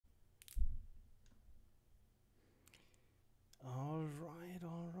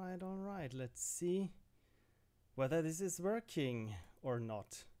let's see whether this is working or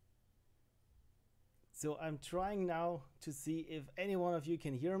not. So I'm trying now to see if any one of you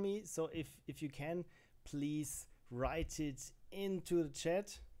can hear me. So if you can, please write it into the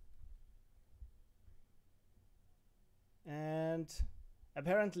chat. And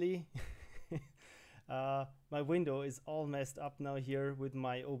apparently my window is all messed up now here with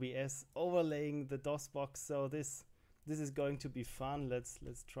my OBS overlaying the DOSBox. So this is going to be fun. Let's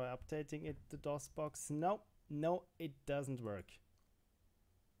try updating it, the DOSBox. No, it doesn't work.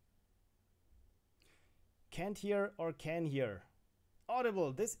 Can't hear or can hear.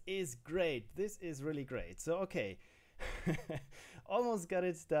 Audible, this is great. This is really great. So, okay. Almost got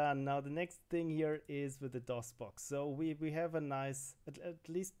it done. Now the next thing here is with the DOSBox. So we have a nice, at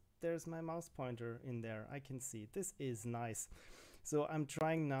least there's my mouse pointer in there. I can see it. This is nice. So I'm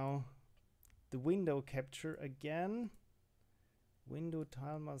trying now the window capture again. Window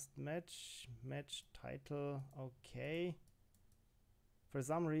tile must match title. Okay. For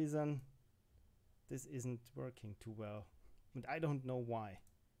some reason, this isn't working too well, and I don't know why.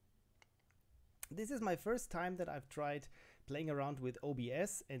 This is my first time that I've tried playing around with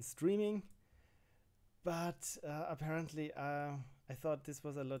OBS and streaming, but apparently I thought this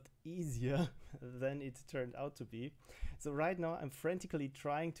was a lot easier than it turned out to be. So right now I'm frantically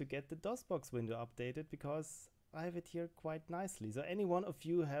trying to get the DOSBox window updated because I have it here quite nicely. So any one of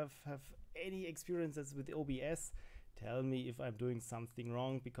you have any experiences with OBS, tell me if I'm doing something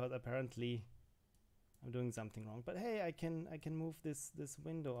wrong, because apparently I'm doing something wrong. But hey, I can move this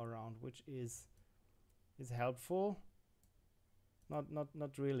window around, which is helpful.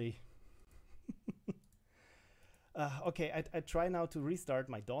 Not really. Okay, I try now to restart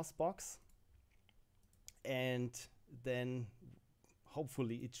my DOSBox, and then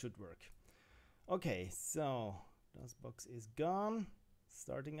hopefully it should work. Okay, so DOSBox is gone.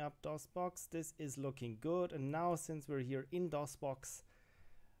 Starting up DOSBox. This is looking good. And now, since we're here in DOSBox,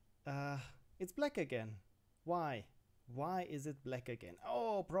 it's black again. Why? Why is it black again?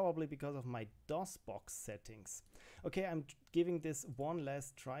 Oh, probably because of my DOSBox settings. Okay, I'm giving this one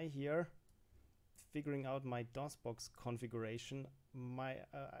last try here, figuring out my DOSBox configuration.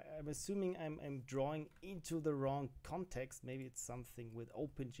 I'm assuming I'm drawing into the wrong context. Maybe it's something with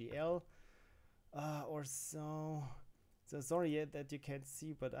OpenGL or so. So sorry that you can't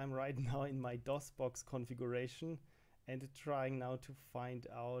see, but I'm right now in my DOSBox configuration and trying now to find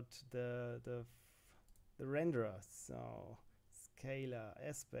out the renderer. So scalar,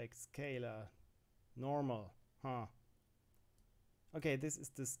 aspect, scalar, normal, okay, this is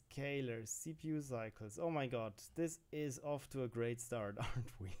the scalar, CPU cycles. Oh my god, this is off to a great start,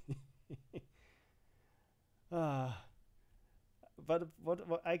 aren't we? But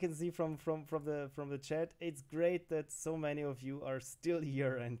what I can see from the chat, it's great that so many of you are still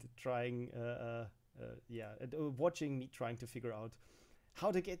here and trying watching me trying to figure out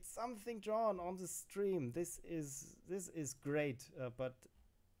how to get something drawn on the stream. This is great, but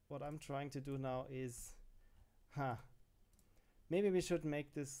what I'm trying to do now is maybe we should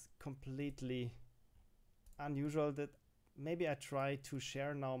make this completely unusual. That maybe I try to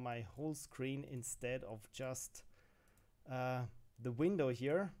share now my whole screen instead of just the window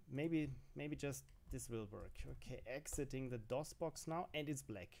here. Maybe just this will work. Okay, exiting the DOSBox now, and it's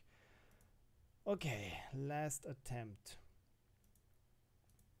black. Okay, last attempt.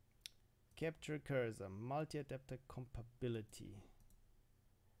 Capture cursor, multi-adapter compatibility.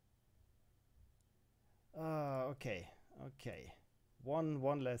 Okay.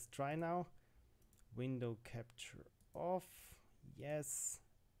 One last try now. Window capture off. Yes.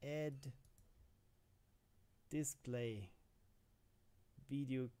 Add display.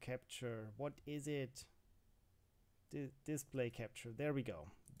 Video capture. What is it? Display capture. There we go.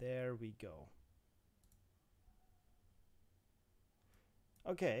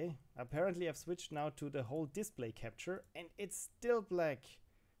 Okay, apparently I've switched now to the whole display capture and it's still black.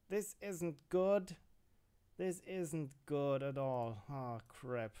 This isn't good. This isn't good at all. Oh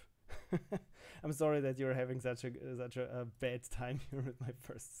crap. I'm sorry that you're having such a bad time here with my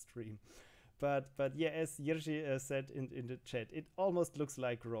first stream. But yeah, as Jirschi said in the chat, it almost looks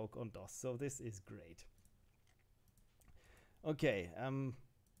like Rogue on DOS, so this is great. Okay,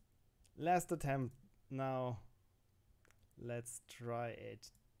 last attempt now. Let's try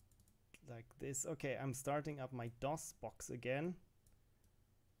it like this. Okay, I'm starting up my DOSBox again.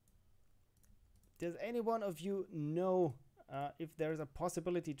 Does any one of you know if there's a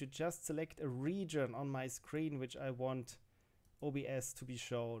possibility to just select a region on my screen which I want OBS to be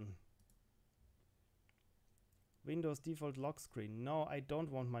shown? Windows default lock screen. No, I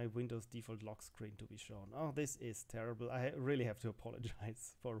don't want my Windows default lock screen to be shown. Oh, this is terrible. I really have to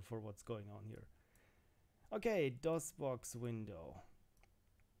apologize for what's going on here. Okay, DOSBox window.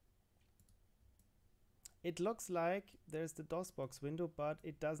 It looks like there's the DOSBox window, but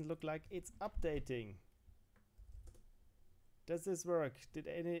it doesn't look like it's updating. Does this work? Did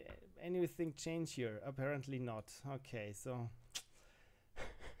anything change here? Apparently not. Okay, so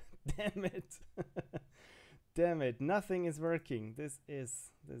damn it. Damn it, nothing is working. This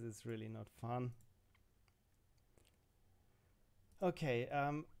is really not fun. Okay,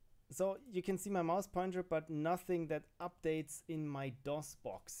 so you can see my mouse pointer, but nothing that updates in my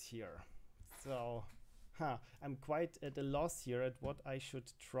DOSBox here. So, I'm quite at a loss here at what I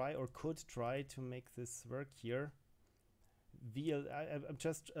should try or could try to make this work here. I'm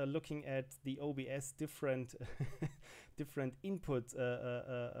just looking at the OBS different different input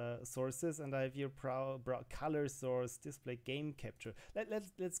sources, and I have here color source, display, game capture.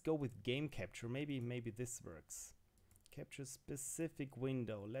 Let's go with game capture. Maybe this works. Capture specific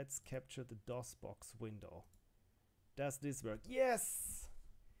window. Let's capture the DOSBox window. Does this work? Yes!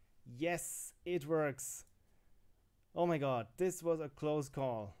 Yes, it works. Oh my god, this was a close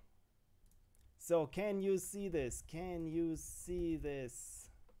call. So can you see this? Can you see this?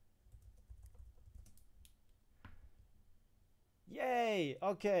 Yay!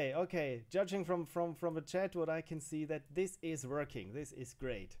 Okay, okay. Judging from the chat, what I can see that this is working. This is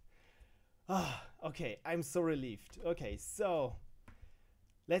great. Ah, okay, I'm so relieved. Okay, so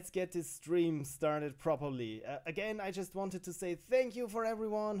let's get this stream started properly. Again, I just wanted to say thank you for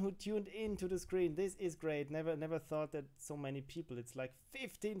everyone who tuned in to the screen. This is great. Never thought that so many people. It's like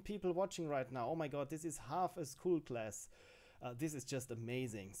 15 people watching right now. Oh my god, this is half a school class. This is just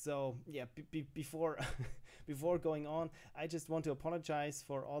amazing. So yeah, before before going on, I just want to apologize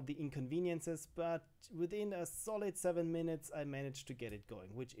for all the inconveniences, but within a solid 7 minutes, I managed to get it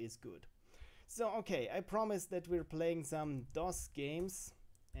going, which is good. So okay, I promised that we're playing some DOS games.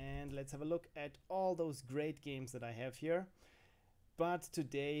 And let's have a look at all those great games that I have here. But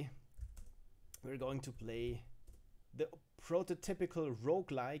today we're going to play the prototypical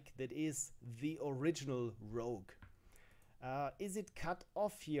roguelike that is the original Rogue. Is it cut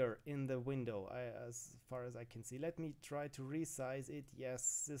off here in the window? As far as I can see. Let me try to resize it.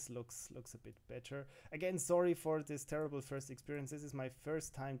 Yes, this looks a bit better. Again, sorry for this terrible first experience. This is my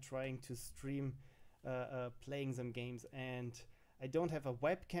first time trying to stream playing some games, and I don't have a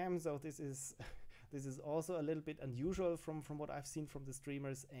webcam, so this is this is also a little bit unusual from what I've seen from the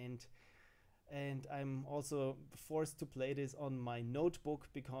streamers, and I'm also forced to play this on my notebook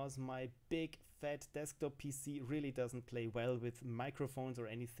because my big fat desktop PC really doesn't play well with microphones or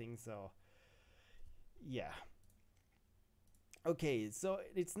anything, so yeah. Okay, so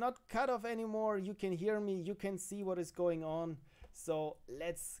it's not cut off anymore. You can hear me, you can see what is going on. So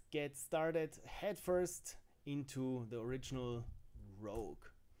let's get started head first into the original Rogue.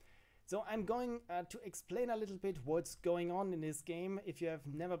 So I'm going to explain a little bit what's going on in this game if you have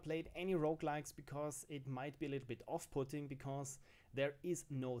never played any roguelikes, because it might be a little bit off-putting because there is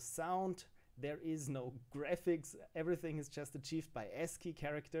no sound, there is no graphics, everything is just achieved by ASCII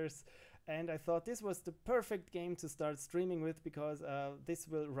characters, and I thought this was the perfect game to start streaming with because this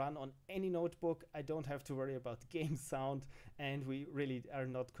will run on any notebook. I don't have to worry about game sound, and we really are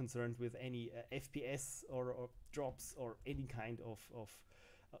not concerned with any FPS or drops or any kind of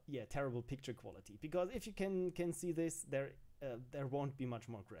yeah, terrible picture quality, because if you can see this, there won't be much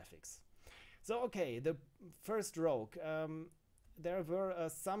more graphics. So okay, the first Rogue. There were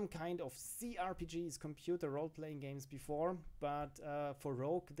some kind of CRPGs, computer role-playing games before, but for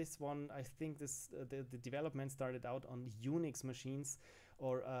Rogue, this one, I think the development started out on Unix machines,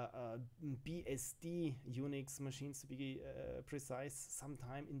 or BSD Unix machines to be precise,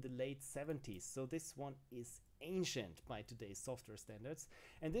 sometime in the late 70s. So this one is ancient by today's software standards,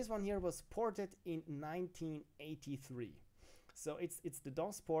 and this one here was ported in 1983. So it's the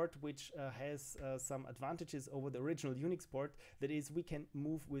DOS port, which has some advantages over the original Unix port. That is, we can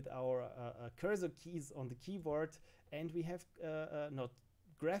move with our cursor keys on the keyboard, and we have not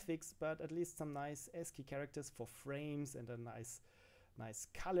graphics, but at least some nice ASCII characters for frames and a nice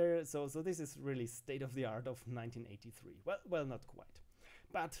color. So this is really state of the art of 1983. Well, not quite.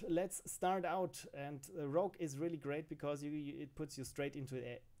 But let's start out, and Rogue is really great because it puts you straight into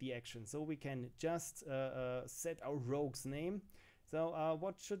the action. So we can just set our Rogue's name. So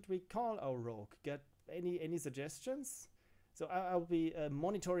what should we call our Rogue? Get any suggestions? So I'll be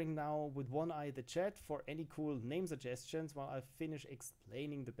monitoring now with one eye the chat for any cool name suggestions while I finish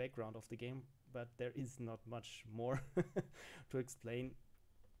explaining the background of the game. But there is not much more to explain.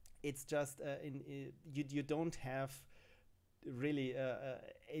 It's just you don't have really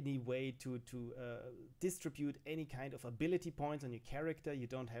any way to distribute any kind of ability points on your character. You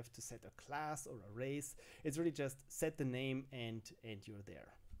don't have to set a class or a race. It's really just set the name and you're there.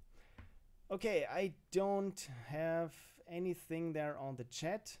 Okay, I don't have anything there on the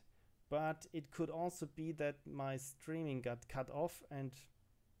chat, but it could also be that my streaming got cut off and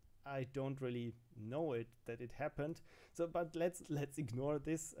I don't really know that it happened. So, but let's ignore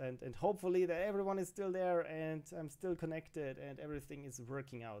this and hopefully that everyone is still there and I'm still connected and everything is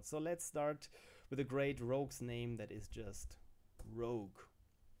working out. So let's start with a great rogue's name that is just Rogue.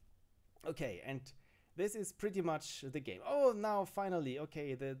 Okay, and this is pretty much the game. Oh, now finally,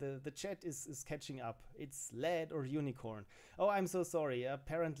 okay, the chat is catching up. It's Lad or Unicorn. Oh, I'm so sorry.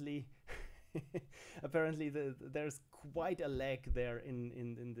 Apparently apparently there's quite a lag there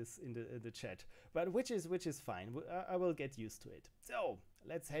in the chat, but which is fine. I will get used to it. So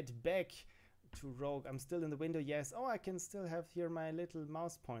let's head back to Rogue. I'm still in the window. Yes. Oh, I can still have here my little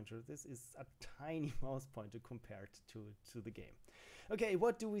mouse pointer. This is a tiny mouse pointer compared to the game. Okay,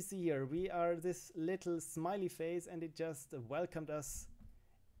 what do we see here? We are this little smiley face and it just welcomed us.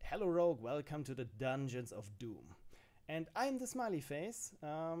 Hello Rogue, welcome to the Dungeons of Doom. And I'm the smiley face.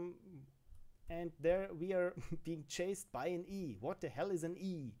 And there we are being chased by an E. What the hell is an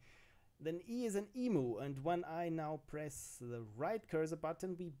E? Then E is an emu, and when I now press the right cursor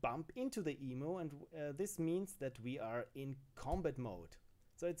button, we bump into the emu, and this means that we are in combat mode.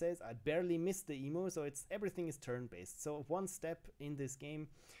 So it says I barely missed the emu, so everything is turn-based. So one step in this game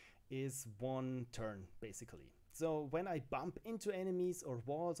is one turn, basically. So when I bump into enemies or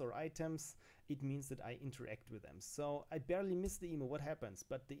walls or items, it means that I interact with them. So I barely miss the emu. What happens?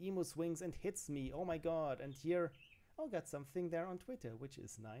 But the emu swings and hits me. Oh my god. And here, I got something there on Twitter, which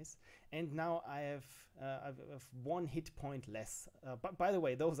is nice. And now I have, I've 1 hit point less. But by the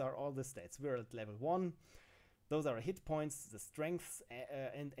way, those are all the stats. We're at level 1. Those are hit points, the strengths,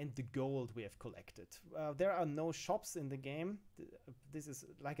 and the gold we have collected. There are no shops in the game. This is,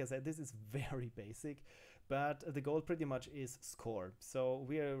 like I said, this is very basic. But the gold pretty much is scored. So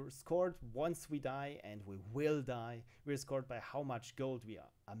we are scored once we die, and we will die. We're scored by how much gold we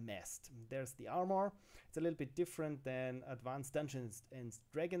amassed. There's the armor. It's a little bit different than Advanced Dungeons and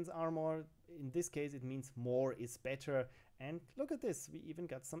Dragons armor. In this case, it means more is better. And look at this, we even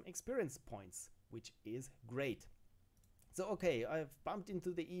got some experience points, which is great. So okay, I've bumped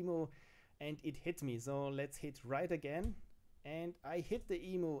into the emu and it hit me. So let's hit right again. And I hit the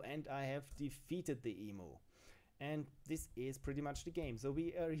emu and I have defeated the emu. And this is pretty much the game. So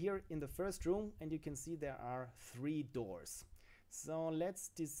we are here in the first room and you can see there are 3 doors. So let's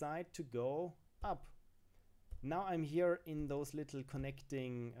decide to go up. Now I'm here in those little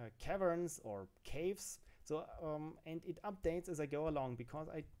connecting caverns or caves. So and it updates as I go along because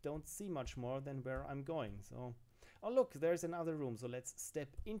I don't see much more than where I'm going. So, oh look, there's another room. So let's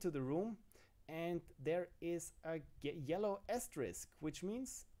step into the room. And there is a yellow asterisk, which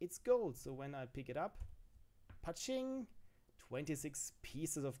means it's gold. So when I pick it up, pa-ching, 26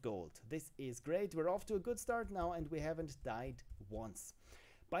 pieces of gold. This is great. We're off to a good start now, and we haven't died once.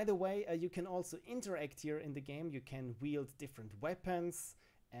 By the way, you can also interact here in the game. You can wield different weapons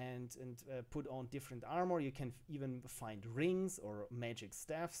and put on different armor. You can even find rings or magic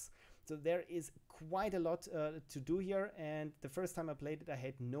staffs. So there is quite a lot to do here, and the first time I played it I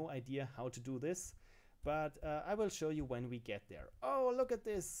had no idea how to do this, but I will show you when we get there. Oh, look at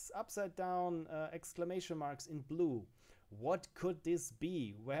this, upside down exclamation marks in blue. What could this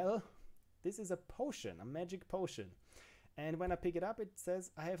be? Well, this is a potion, a magic potion, and when I pick it up it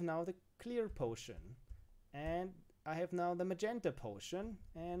says I have now the clear potion, and I have now the magenta potion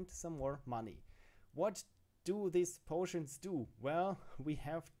and some more money. What do these potions do? Well, we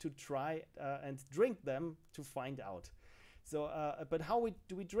have to try and drink them to find out. So, but how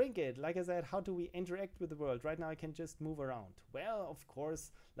do we drink it? Like I said, how do we interact with the world? Right now I can just move around. Well, of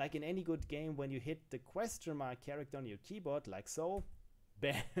course, like in any good game, when you hit the question mark character on your keyboard, like so,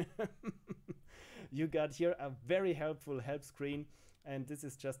 bam, you got here a very helpful help screen, and this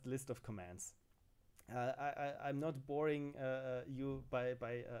is just a list of commands. I'm not boring you by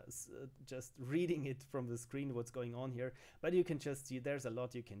just reading it from the screen what's going on here, but you can just see there's a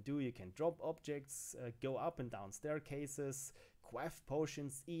lot you can do. You can drop objects, go up and down staircases, quaff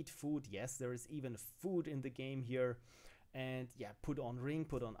potions, eat food. Yes, there is even food in the game here. And yeah, put on ring,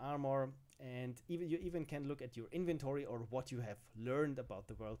 put on armor, and you even can look at your inventory or what you have learned about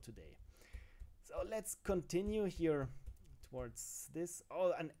the world today. So let's continue here towards this.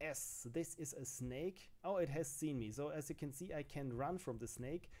 Oh, an S. This is a snake. Oh, it has seen me. So as you can see, I can run from the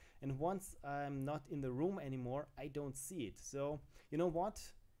snake. And once I'm not in the room anymore, I don't see it. So you know what?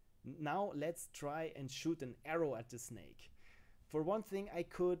 Now let's try and shoot an arrow at the snake. For one thing, I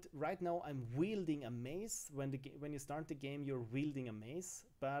could, right now I'm wielding a mace. When you start the game, you're wielding a mace.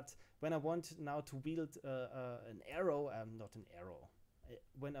 But when I want now to wield an arrow, not an arrow,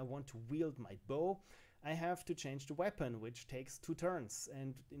 when I want to wield my bow, I have to change the weapon, which takes 2 turns.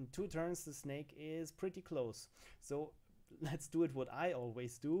 And in 2 turns, the snake is pretty close. So let's do it what I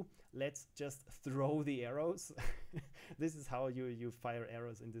always do. Let's just throw the arrows. This is how you fire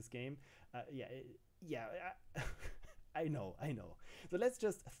arrows in this game. I know. So let's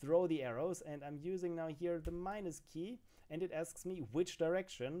just throw the arrows, and I'm using now here the minus key, and it asks me which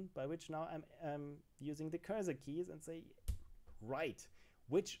direction, by which now I'm using the cursor keys and say, right,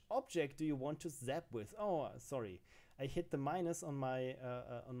 which object do you want to zap with? Oh, sorry, I hit the minus on my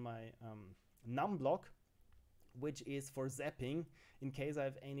num block, which is for zapping in case I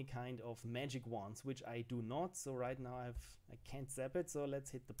have any kind of magic wands, which I do not. So right now I can't zap it. So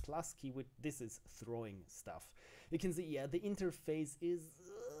let's hit the plus key, which this is throwing stuff. You can see, yeah, the interface is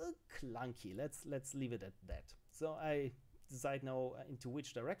clunky. Let's leave it at that. So I decide now into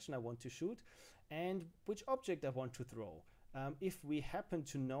which direction I want to shoot and which object I want to throw. If we happen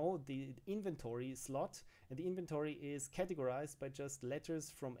to know the inventory slot, and the inventory is categorized by just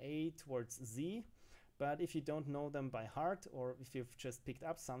letters from A towards Z, but if you don't know them by heart, or if you've just picked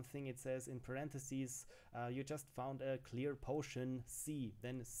up something, it says in parentheses, you just found a clear potion C,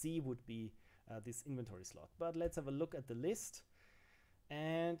 then C would be this inventory slot. But let's have a look at the list.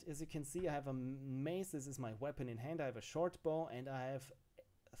 And as you can see, I have a mace. This is my weapon in hand. I have a short bow, and I have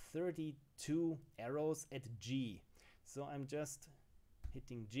 32 arrows at G. So I'm just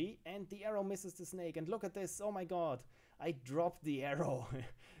hitting G, and the arrow misses the snake. And look at this, oh my god, I dropped the arrow.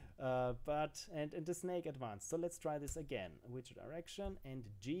 And the snake advanced. So let's try this again. Which direction? And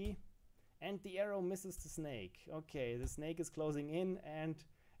G, and the arrow misses the snake. Okay, the snake is closing in,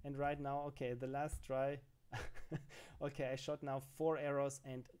 and right now, okay, the last try. Okay, I shot now 4 arrows,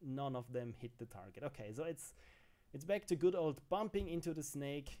 and none of them hit the target. Okay, so it's back to good old bumping into the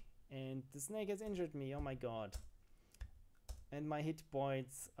snake, and the snake has injured me. Oh my god. And my hit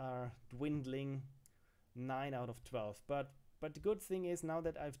points are dwindling, 9 out of 12. But the good thing is, now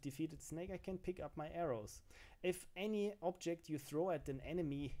that I've defeated Snake, I can pick up my arrows. If any object you throw at an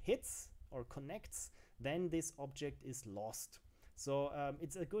enemy hits or connects, then this object is lost. So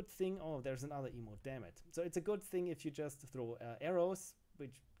it's a good thing. Oh, there's another emote, damn it. So it's a good thing if you just throw arrows,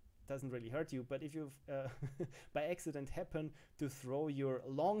 which doesn't really hurt you. But if you by accident happen to throw your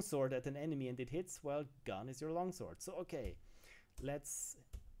longsword at an enemy and it hits, well, gone is your longsword. So okay, let's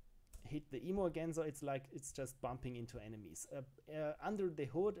hit the emo again. So it's like it's just bumping into enemies. Under the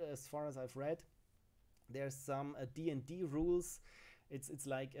hood, as far as I've read, there's some D&D rules. It's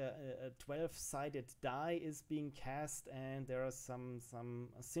like a 12-sided die is being cast, and there are some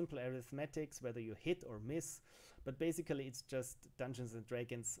simple arithmetics whether you hit or miss, but basically it's just Dungeons and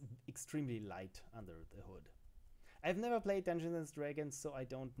Dragons, extremely light under the hood. I've never played Dungeons and Dragons, so I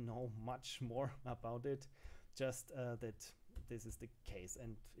don't know much more about it, just that this is the case,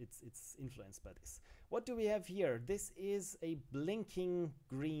 and it's influenced by this. What do we have here? This is a blinking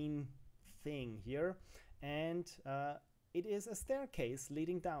green thing here, and it is a staircase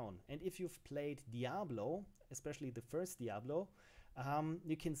leading down. And if you've played Diablo, especially the first Diablo,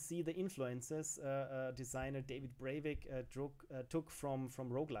 you can see the influences designer David Breivik took from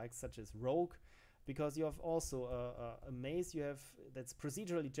roguelikes such as Rogue, because you have also a maze you have that's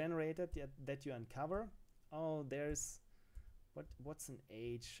procedurally generated that you uncover. Oh, there's what's an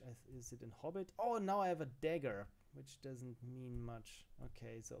age? Is it in Hobbit? Oh, now I have a dagger, which doesn't mean much.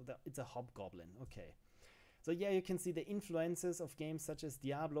 Okay, so it's a hobgoblin. Okay. So yeah, you can see the influences of games such as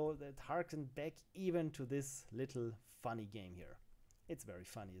Diablo that harken back even to this little funny game here. It's very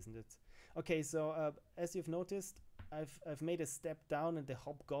funny, isn't it? Okay, so as you've noticed, I've made a step down, and the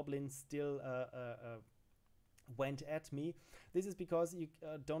hobgoblin still went at me. This is because you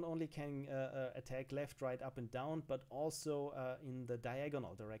don't only can attack left, right, up and down, but also in the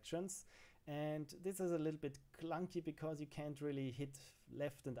diagonal directions. And this is a little bit clunky because you can't really hit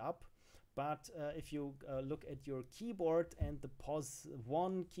left and up. But if you look at your keyboard and the pause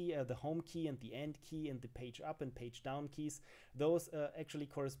 1 key, the home key and the end key and the page up and page down keys, those actually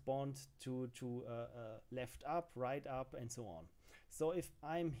correspond to left up, right up, and so on. So if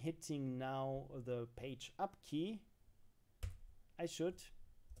I'm hitting now the page up key, I should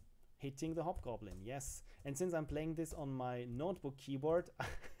hitting the hobgoblin, yes. And since I'm playing this on my notebook keyboard,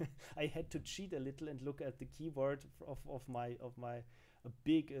 I had to cheat a little and look at the keyboard of my a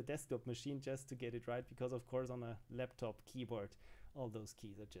big desktop machine just to get it right, because of course on a laptop keyboard all those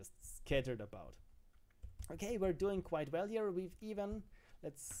keys are just scattered about. Okay, we're doing quite well here. We've even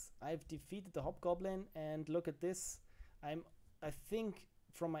I've defeated the hobgoblin, and look at this. I think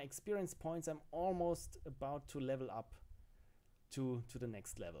from my experience points, I'm almost about to level up to the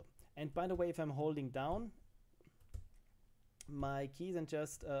next level. And by the way, if I'm holding down my keys and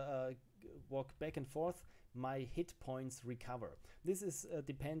just walk back and forth, my hit points recover. This is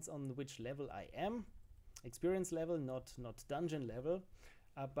depends on which level I am, experience level, not dungeon level.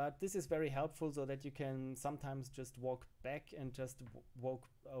 But this is very helpful so that you can sometimes just walk back and just walk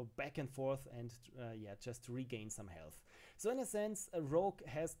back and forth and yeah, just to regain some health. So in a sense, a rogue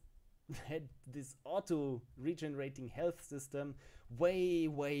has had this auto regenerating health system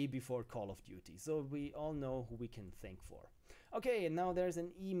way before Call of Duty. So we all know who we can thank for. Okay, and now there's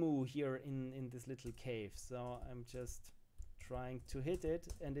an emu here in this little cave. So I'm just trying to hit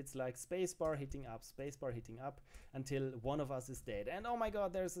it, and it's like spacebar hitting up until one of us is dead. And oh my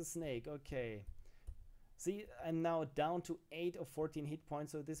god, there's a snake. Okay, see, I'm now down to 8 of 14 hit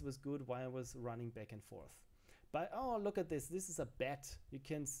points, so this was good while I was running back and forth. But oh, look at this, this is a bat. You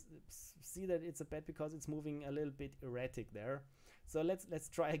can see that it's a bat because it's moving a little bit erratic there. So let's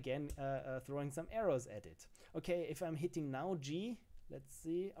try again, throwing some arrows at it. Okay, if I'm hitting now G, let's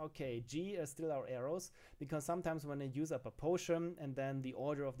see. Okay, G are still our arrows, because sometimes when I use up a potion and then the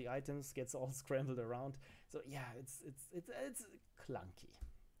order of the items gets all scrambled around. So yeah, it's clunky.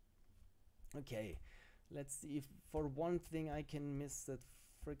 Okay, let's see if for one thing I can miss that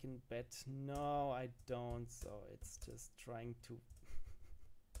freaking bat. No, I don't. So it's just trying to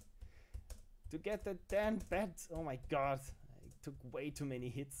get the damn bat. Oh my god, I took way too many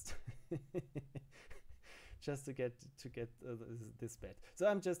hits. Just to get this bed. So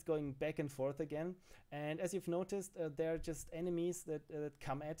I'm just going back and forth again, and as you've noticed, there are just enemies that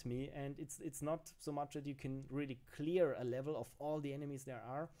come at me, and it's not so much that you can really clear a level of all the enemies there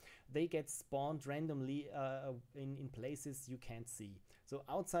are. They get spawned randomly in places you can't see. So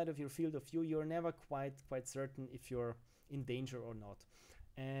outside of your field of view, you're never quite certain if you're in danger or not.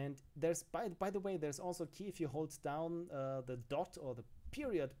 And there's by the way, there's also a key. If you hold down the dot or the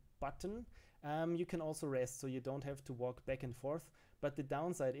period button, you can also rest, so you don't have to walk back and forth. But the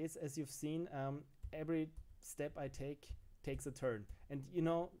downside is, as you've seen, every step I take takes a turn, and you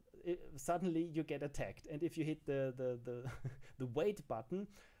know, suddenly you get attacked. And if you hit the the wait button,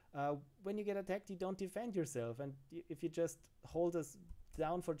 when you get attacked, you don't defend yourself, and if you just hold us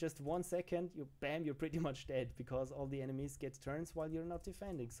down for just 1 second, you're pretty much dead, because all the enemies get turns while you're not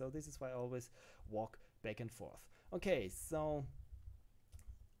defending. So this is why I always walk back and forth. Okay, so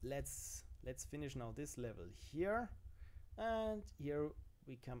let's finish now this level here, and here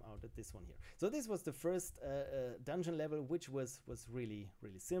we come out at this one here. So this was the first dungeon level, which was really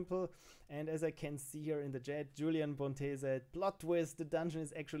simple. And as I can see here in the chat, Julian Bonte said, plot twist, the dungeon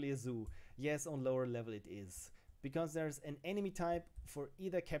is actually a zoo. Yes, on lower level it is, because there's an enemy type for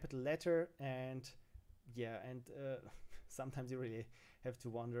either capital letter, and yeah, and sometimes you really have to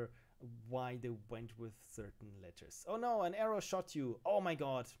wonder why they went with certain letters. Oh no, an arrow shot you. Oh my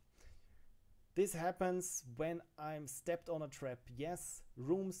god. This happens when I'm stepped on a trap. Yes,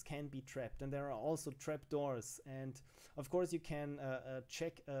 rooms can be trapped, and there are also trap doors. And of course you can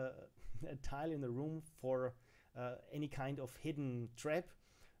check a tile in the room for any kind of hidden trap,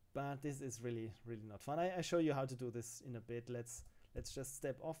 but this is really not fun. I show you how to do this in a bit. Let's just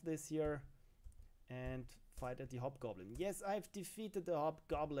step off this here and fight at the hobgoblin. Yes, I've defeated the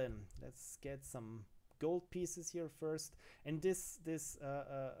hobgoblin. Let's get some gold pieces here first, and this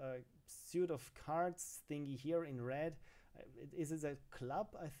suit of cards thingy here in red, is it a club?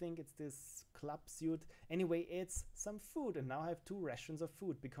 I think it's this club suit. Anyway, it's some food, and now I have 2 rations of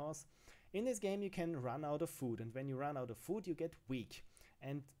food, because in this game you can run out of food, and when you run out of food you get weak,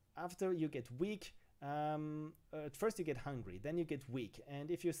 and after you get weak, at first you get hungry, then you get weak,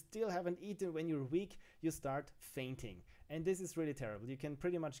 and if you still haven't eaten when you're weak, you start fainting. And this is really terrible. You can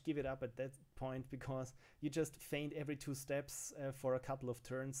pretty much give it up at that point, because you just faint every 2 steps for a couple of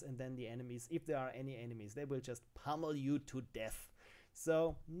turns, and then the enemies, if there are any enemies, they will just pummel you to death.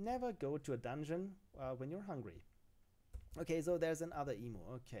 So never go to a dungeon when you're hungry. Okay, so there's another emu.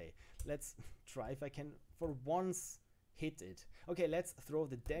 Okay, let's try if I can for once hit it. Okay, let's throw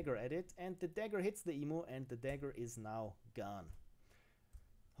the dagger at it, and the dagger hits the emu, and the dagger is now gone.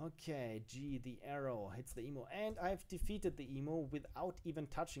 Okay, G, the arrow hits the emu, and I've defeated the emu without even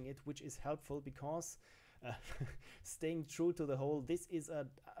touching it, which is helpful, because staying true to the whole, this is a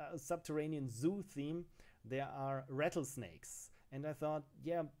subterranean zoo theme. There are rattlesnakes, and I thought,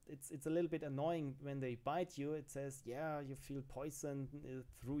 yeah, it's a little bit annoying when they bite you. It says, yeah, you feel poison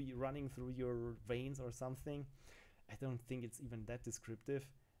running through your veins or something. I don't think it's even that descriptive.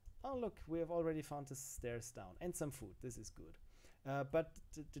 Oh look, we have already found the stairs down and some food. This is good. But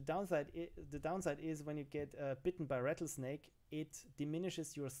the downside is when you get bitten by rattlesnake, it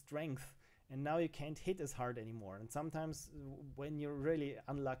diminishes your strength, and now you can't hit as hard anymore. And sometimes when you're really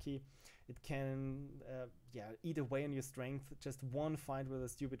unlucky, it can eat away on your strength. Just one fight with a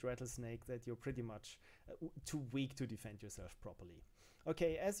stupid rattlesnake that you're pretty much too weak to defend yourself properly.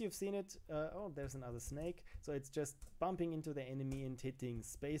 Okay, as you've seen it, oh, there's another snake. So it's just bumping into the enemy and hitting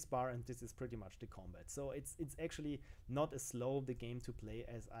spacebar, and this is pretty much the combat. So it's actually not as slow the game to play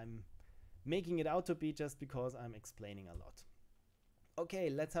as I'm making it out to be, just because I'm explaining a lot. Okay,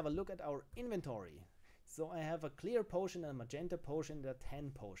 let's have a look at our inventory. So I have a clear potion, a magenta potion, and a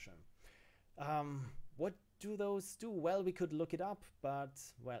tan potion. What do those do? Well, we could look it up, but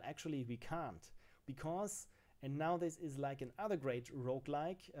well, actually we can't, because and now this is like another great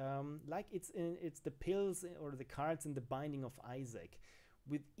roguelike, like it's the pills or the cards in the Binding of Isaac.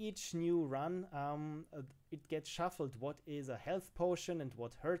 With each new run, it gets shuffled what is a health potion and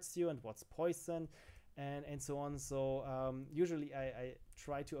what hurts you and what's poison, and so on. So usually I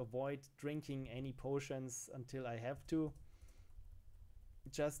try to avoid drinking any potions until I have to,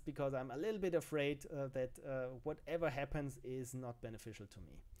 just because I'm a little bit afraid that whatever happens is not beneficial to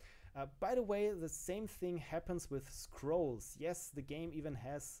me. By the way, the same thing happens with scrolls. Yes, the game even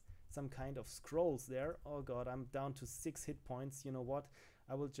has some kind of scrolls there. Oh god, I'm down to 6 hit points. You know what?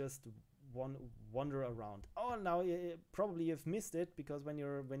 I will just wander around. Oh, now probably you've missed it, because when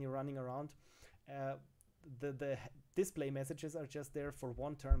you're running around, the display messages are just there for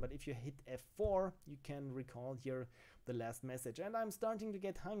one turn. But if you hit F4, you can recall here the last message. And I'm starting to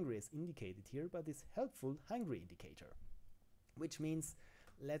get hungry, as indicated here by this helpful hungry indicator, which means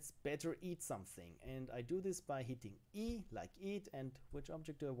let's better eat something. And I do this by hitting E, like eat. And which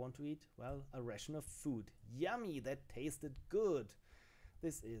object do I want to eat? Well, a ration of food. Yummy, that tasted good.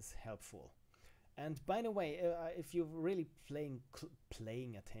 This is helpful. And by the way, if you're really paying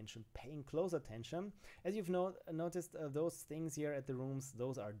close attention, as you've noticed, those things here at the rooms,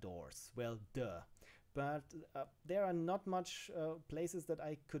 those are doors. Well, duh. But there are not much places that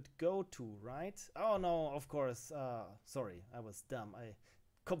I could go to, right? Oh no, of course. Sorry, I was dumb. I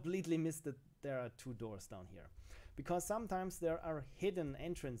completely missed that there are 2 doors down here, because sometimes there are hidden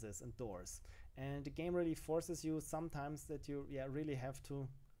entrances and doors, and the game really forces you sometimes that you really have to.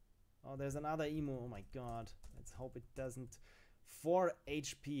 Oh, there's another emu. Oh my god, let's hope it doesn't. 4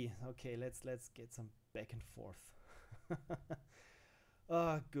 HP. Okay, let's get some back and forth.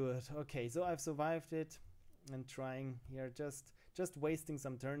 Oh, good. Okay, so I've survived it and trying here, just wasting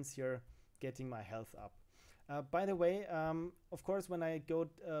some turns here, getting my health up. By the way, of course, when I go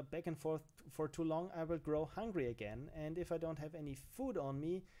back and forth for too long, I will grow hungry again. And if I don't have any food on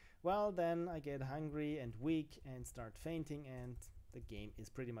me, well, then I get hungry and weak and start fainting, and the game is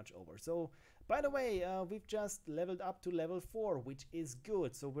pretty much over. So, by the way, we've just leveled up to level 4, which is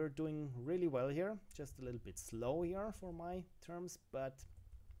good. So we're doing really well here. Just a little bit slow here for my terms, but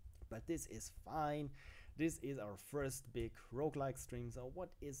this is fine. This is our first big roguelike stream. So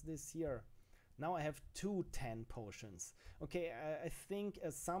what is this here? Now I have 2 tan potions. Okay, I think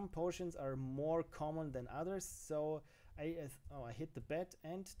some potions are more common than others, so I hit the bet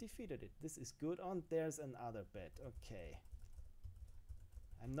and defeated it. This is good. Oh, there's another bet. Okay.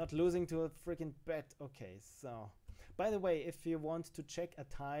 I'm not losing to a freaking bet. Okay, so by the way, if you want to check a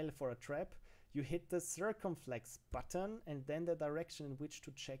tile for a trap, you hit the circumflex button and then the direction in which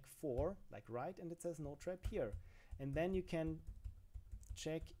to check for, like right, and it says no trap here. And then you can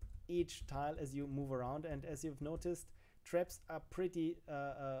check each tile as you move around, and as you've noticed, traps are pretty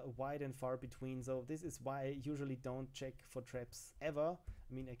wide and far between, so this is why I usually don't check for traps ever.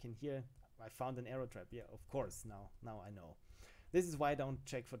 I mean, I can hear I found an arrow trap. Yeah, of course, now I know. This is why I don't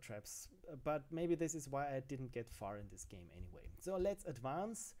check for traps, but maybe this is why I didn't get far in this game anyway. So let's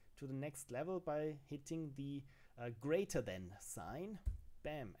advance to the next level by hitting the greater than sign.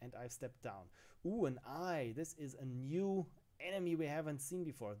 Bam, and I've stepped down. Ooh, an eye. This is a new enemy we haven't seen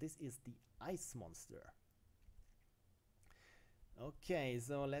before. This is the ice monster. Okay,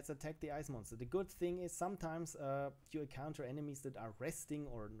 so let's attack the ice monster. The good thing is sometimes you encounter enemies that are resting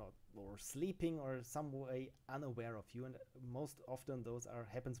or not, or sleeping, or some way unaware of you, and most often those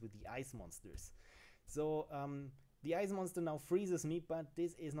happens with the ice monsters. So the ice monster now freezes me, but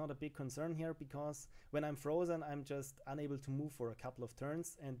this is not a big concern here, because when I'm frozen, I'm just unable to move for a couple of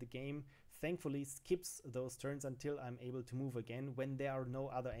turns, and the game thankfully skips those turns until I'm able to move again when there are no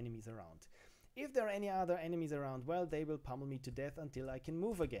other enemies around. If there are any other enemies around, well, they will pummel me to death until I can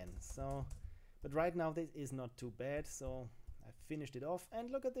move again. So, but right now this is not too bad, so I finished it off,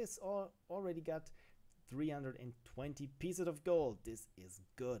 and look at this, already got 320 pieces of gold. This is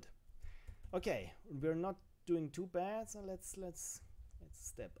good. Okay, we're not doing too bad. So let's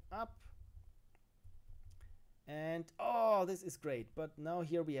step up. And oh, this is great. But now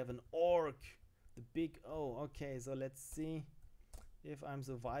here we have an orc. The big, oh, okay. So let's see if I'm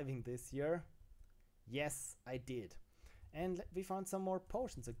surviving this here. Yes, I did. And we found some more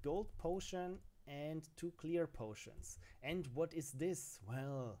potions, a gold potion and 2 clear potions. And what is this?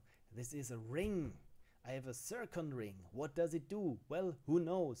 Well, this is a ring. I have a Zircon ring. What does it do? Well, who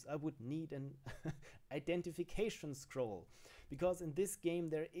knows? I would need an identification scroll, because in this game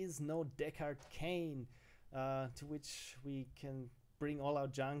there is no Deckard Cain to which we can bring all our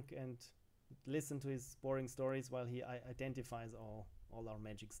junk and listen to his boring stories while he identifies all our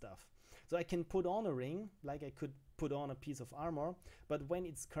magic stuff. So I can put on a ring, like I could put on a piece of armor, but when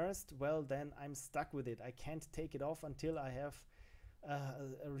it's cursed, well, then I'm stuck with it. I can't take it off until I have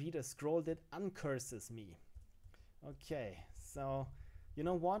read a scroll that uncurses me. Okay, so you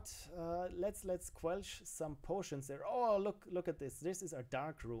know what? Let's quelch some potions there. Oh, look at this. This is a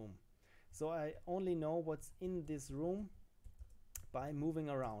dark room. So I only know what's in this room by moving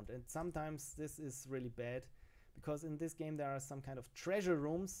around, and sometimes this is really bad, because in this game there are some kind of treasure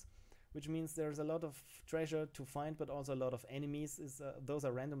rooms, which means there's a lot of treasure to find, but also a lot of enemies. Those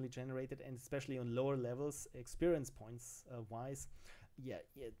are randomly generated, and especially on lower levels, experience points wise, yeah,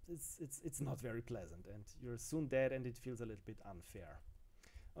 it's not very pleasant, and you're soon dead, and it feels a little bit unfair.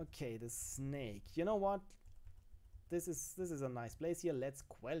 Okay, the snake. You know what? This is a nice place here. Let's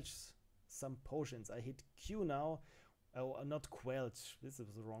quelch some potions. I hit Q now. Oh, not quelch. This is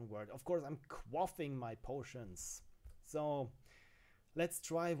the wrong word. Of course, I'm quaffing my potions. So let's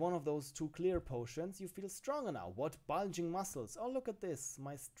try one of those 2 clear potions. You feel stronger now. What bulging muscles. Oh, look at this.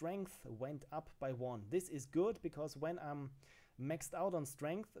 My strength went up by 1. This is good, because when I'm maxed out on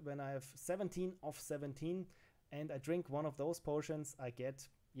strength, when I have 17 of 17 and I drink one of those potions, I get,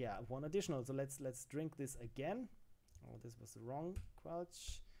 yeah, 1 additional. So let's drink this again. Oh, this was the wrong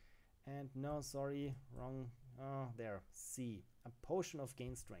quelch. And no, sorry, wrong. Oh, there, C, a potion of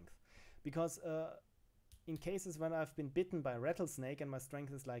gain strength. Because in cases when I've been bitten by a rattlesnake and my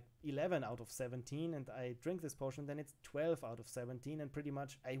strength is like 11 out of 17 and I drink this potion, then it's 12 out of 17, and pretty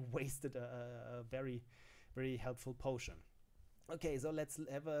much I wasted a very, very helpful potion. Okay, so let's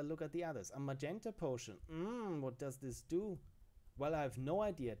have a look at the others. A magenta potion. What does this do? Well, I have no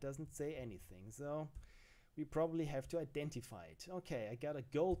idea. It doesn't say anything, so we probably have to identify it. Okay, I got a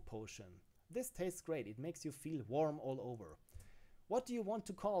gold potion. This tastes great. It makes you feel warm all over. What do you want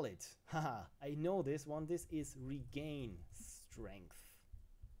to call it? Haha, I know this one. This is regain strength.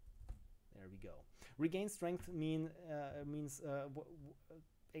 There we go. Regain strength means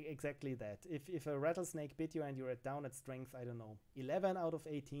exactly that. If a rattlesnake bit you and you're down at strength, I don't know, 11 out of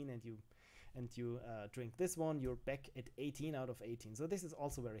 18, and you drink this one, you're back at 18 out of 18. So this is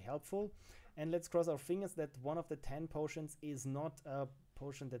also very helpful. And let's cross our fingers that one of the 10 potions is not a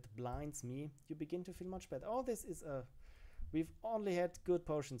potion that blinds me. You begin to feel much better. Oh, this is a... We've only had good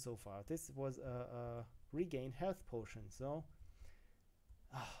potions so far. This was a regain health potion. So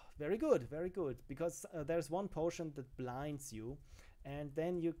very good, very good. Because there's one potion that blinds you, and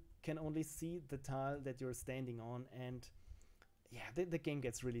then you can only see the tile that you're standing on, and yeah, the game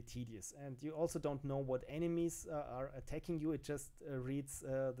gets really tedious, and you also don't know what enemies are attacking you. It just reads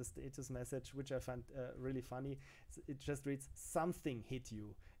the status message, which I find really funny. It just reads something hit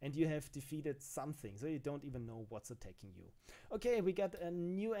you, and you have defeated something, so you don't even know what's attacking you. Okay, we got a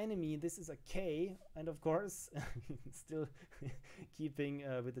new enemy. This is a K, and of course, still keeping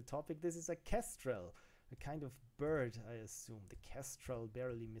with the topic, this is a kestrel, a kind of bird, I assume. The kestrel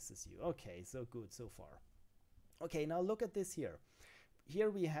barely misses you. Okay, so good so far. Okay, now look at this here. Here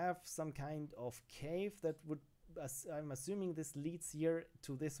we have some kind of cave that would, I'm assuming this leads here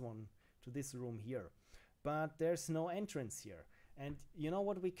to this one, to this room here. But there's no entrance here. And you know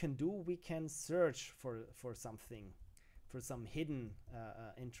what we can do? We can search for something, for some hidden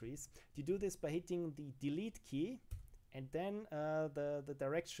entries. You do this by hitting the delete key and then the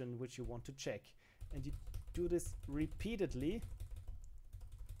direction which you want to check. And you do this repeatedly,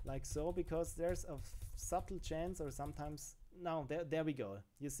 like so, because there's a subtle chance, or sometimes, now there we go.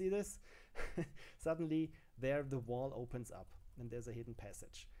 You see this? Suddenly there the wall opens up and there's a hidden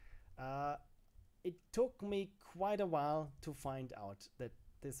passage. It took me quite a while to find out that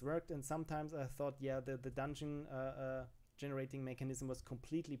this worked, and sometimes I thought, yeah, the dungeon generating mechanism was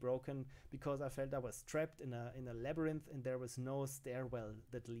completely broken, because I felt I was trapped in a labyrinth and there was no stairwell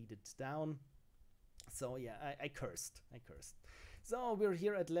that led down. So yeah, I cursed. So we're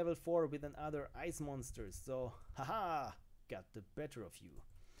here at level 4 with another ice monsters. So haha, got the better of you.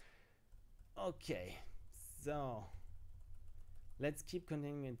 Okay, so Let's keep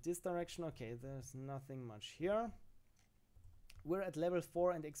continuing in this direction. Okay, there's nothing much here. We're at level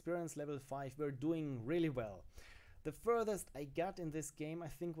 4 and experience level 5. We're doing really well. The furthest I got in this game, I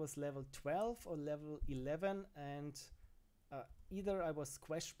think, was level 12 or level 11, and either I was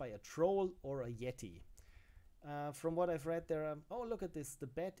squashed by a troll or a yeti. From what I've read, there are... Oh, look at this. The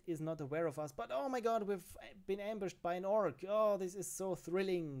bat is not aware of us, but oh my god, we've been ambushed by an orc. Oh, this is so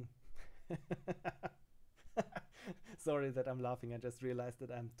thrilling. Sorry that I'm laughing. I just realized that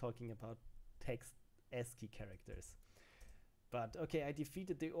I'm talking about text ASCII characters. But okay, I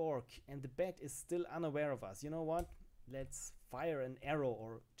defeated the orc and the bat is still unaware of us. You know what? Let's fire an arrow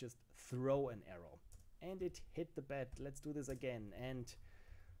or just throw an arrow. And it hit the bat. Let's do this again. And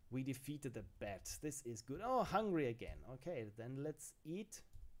we defeated the bat. This is good. Oh, hungry again. Okay, then let's eat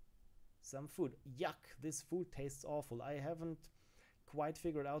some food. Yuck, this food tastes awful. I haven't quite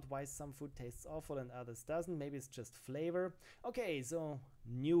figured out why some food tastes awful and others doesn't. Maybe it's just flavor. Okay, so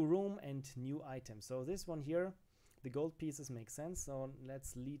new room and new item. So this one here, the gold pieces make sense. So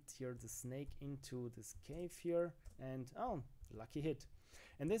let's lead here the snake into this cave here. And oh, lucky hit.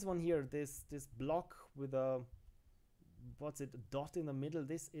 And this one here, this block with a, what's it, dot in the middle,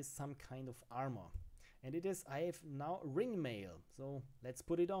 this is some kind of armor. And it is, I have now ring mail, so let's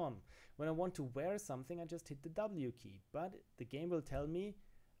put it on. When I want to wear something, I just hit the W key, but the game will tell me,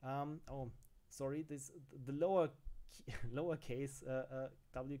 oh, sorry, the lowercase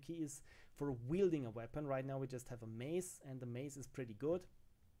W key is for wielding a weapon. Right now we just have a mace, and the mace is pretty good.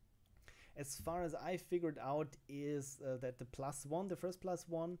 As far as I figured out is that the +1, the first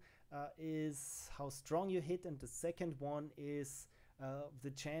 +1 is how strong you hit, and the second one is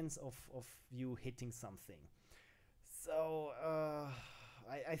the chance of you hitting something. So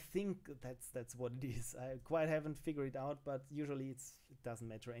I think that's what it is. I quite haven't figured it out, but usually it doesn't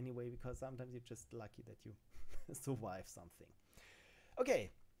matter anyway, because sometimes you're just lucky that you survive something.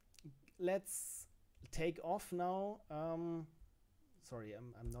 Okay, let's take off now. Sorry,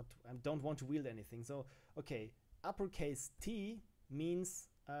 I don't want to wield anything. So okay, uppercase T means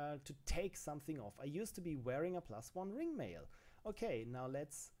to take something off. I used to be wearing a +1 ring mail. Okay, now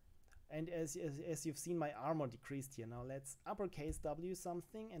let's, and as you've seen, my armor decreased here. Now let's uppercase W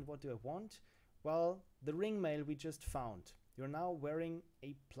something, and what do I want? Well, the ring mail we just found. You're now wearing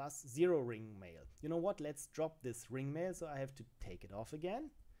a +0 ring mail. You know what? Let's drop this ring mail, so I have to take it off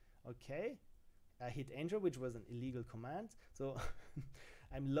again. Okay, I hit enter, which was an illegal command. So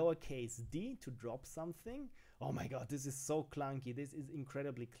I'm lowercase d to drop something. Oh my god, this is so clunky. This is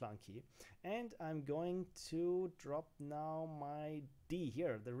incredibly clunky. And I'm going to drop now my D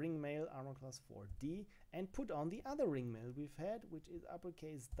here, the ring mail armor class 4D, and put on the other ring mail we've had, which is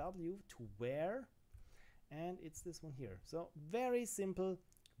uppercase W to wear. And it's this one here. So very simple,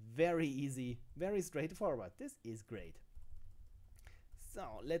 very easy, very straightforward. This is great.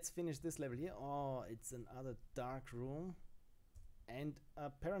 So let's finish this level here. Oh, it's another dark room. And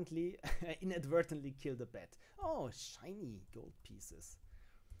apparently I inadvertently killed a bat. Oh, shiny gold pieces.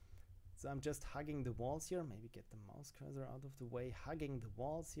 So I'm just hugging the walls here. Maybe get the mouse cursor out of the way. Hugging the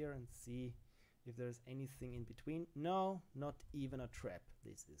walls here and see if there's anything in between. No, not even a trap.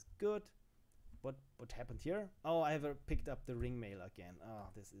 This is good. What happened here? Oh, I have picked up the ring mail again.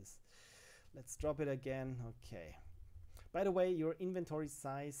 Oh, this is... Let's drop it again. Okay. By the way, your inventory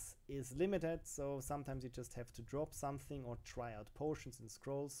size is limited, so sometimes you just have to drop something or try out potions and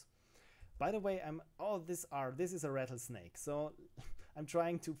scrolls. By the way, this is a rattlesnake, so I'm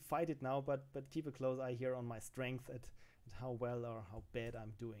trying to fight it now, but keep a close eye here on my strength at how well or how bad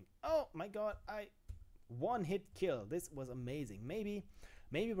I'm doing. Oh my god, one hit kill. This was amazing. Maybe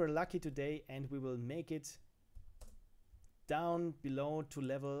we're lucky today and we will make it down below to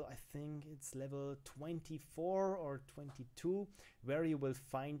level, I think it's level 24 or 22, where you will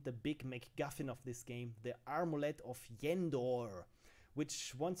find the big MacGuffin of this game, the Amulet of Yendor,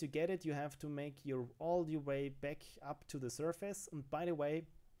 which once you get it, you have to make all your way back up to the surface. And by the way,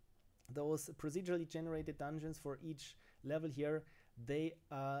 those procedurally generated dungeons for each level here, they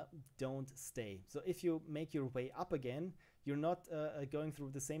don't stay. So if you make your way up again, you're not going through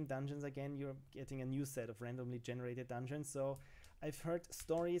the same dungeons again, you're getting a new set of randomly generated dungeons. So I've heard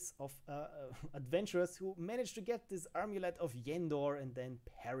stories of adventurers who managed to get this Amulet of Yendor and then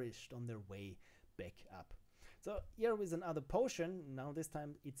perished on their way back up. So here is another potion. Now this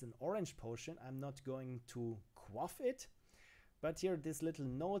time it's an orange potion. I'm not going to quaff it. But here, this little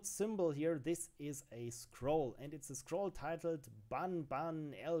note symbol here, this is a scroll. And it's a scroll titled Ban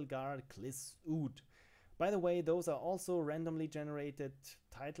Ban Elgar Klis Ud. By the way, those are also randomly generated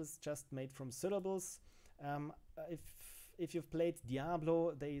titles just made from syllables. If you've played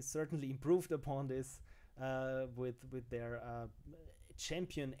Diablo, they certainly improved upon this. with their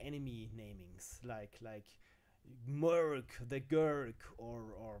champion enemy namings, like Merc, the Gurk,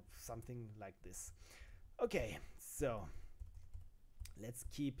 or something like this. Okay, so let's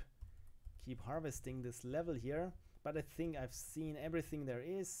keep harvesting this level here. But I think I've seen everything there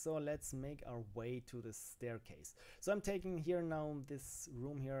is, so let's make our way to the staircase. So I'm taking here now this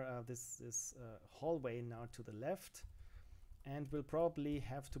room here, this hallway now to the left, and we'll probably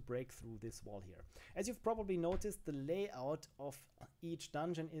have to break through this wall here. As you've probably noticed, the layout of each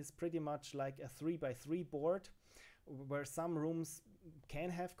dungeon is pretty much like a 3x3 board, where some rooms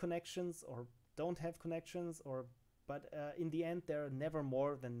can have connections or don't have connections, or but in the end there are never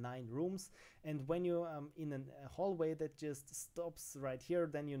more than 9 rooms, and when you're in a hallway that just stops right here,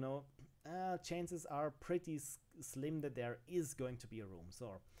 then you know chances are pretty slim that there is going to be a room.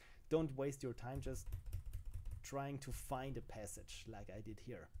 So don't waste your time just trying to find a passage like I did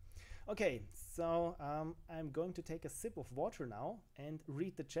here. Okay, so I'm going to take a sip of water now and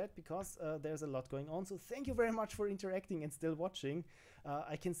read the chat, because there's a lot going on. So thank you very much for interacting and still watching.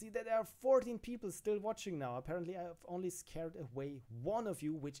 I can see that there are 14 people still watching now. Apparently I've only scared away one of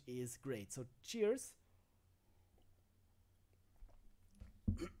you, which is great. So cheers.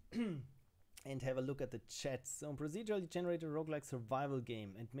 And have a look at the chat. So procedurally generated roguelike survival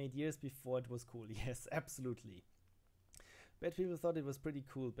game and made years before it was cool. Yes, absolutely. Bad people thought it was pretty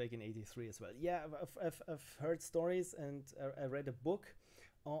cool back in '83 as well. Yeah, I've heard stories, and I read a book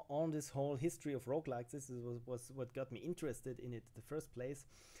on this whole history of roguelikes. This was what got me interested in it in the first place.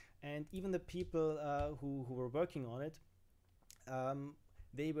 And even the people who were working on it,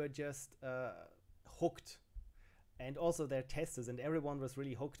 they were just hooked. And also their testers, and everyone was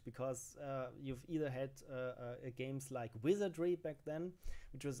really hooked, because you've either had games like Wizardry back then,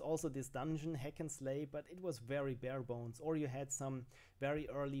 which was also this dungeon hack and slay, but it was very bare bones, or you had some very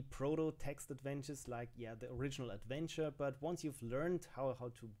early proto-text adventures like, yeah, the original adventure, but once you've learned how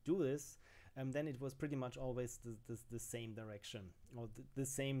to do this, then it was pretty much always the same direction, or the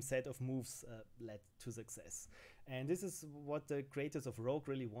same set of moves led to success. And this is what the creators of Rogue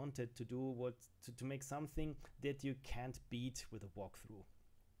really wanted to do, to make something that you can't beat with a walkthrough.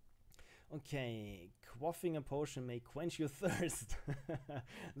 Okay, quaffing a potion may quench your thirst.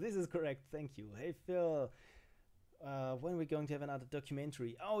 This is correct, thank you. Hey Phil, when are we going to have another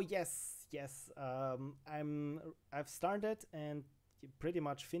documentary? Oh yes, I've started and pretty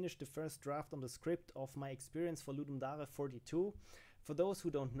much finished the first draft on the script of my experience for Ludum Dare 42. For those who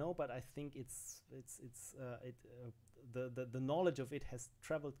don't know, but I think the knowledge of it has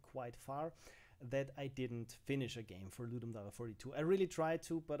traveled quite far, that I didn't finish a game for Ludum Dare 42. I really tried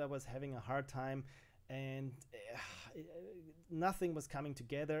to, but I was having a hard time, and nothing was coming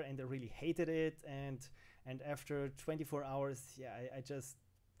together, and I really hated it. And after 24 hours, yeah, I just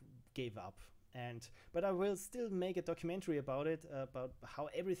gave up. But I will still make a documentary about it, about how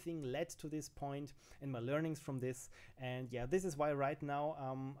everything led to this point and my learnings from this. And yeah, this is why right now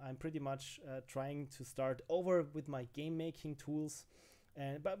I'm pretty much trying to start over with my game making tools.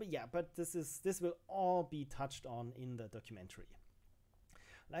 But this will all be touched on in the documentary.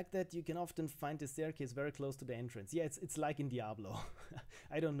 Like that, you can often find the staircase very close to the entrance. Yeah, it's like in Diablo.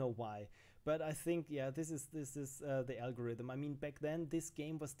 I don't know why. But I think, yeah, this is the algorithm. I mean, back then, this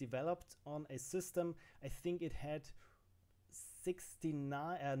game was developed on a system. I think it had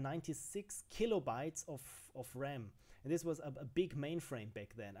 96 kilobytes of RAM. And this was a big mainframe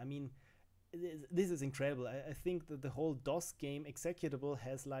back then. I mean, this is incredible. I think that the whole DOS game executable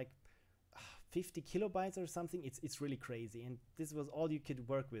has like 50 kilobytes or something. It's really crazy, and this was all you could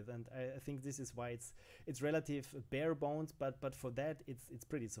work with, and I think this is why it's relative bare bones, but for that it's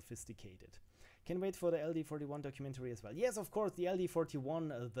pretty sophisticated. Can wait for the LD41 documentary as well. Yes, of course, the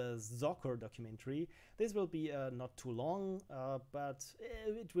LD41, the Zocor documentary. This will be not too long, but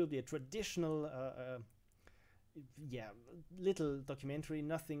it will be a traditional little documentary,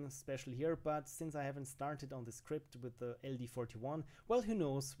 nothing special here, but since I haven't started on the script with the LD41, well, who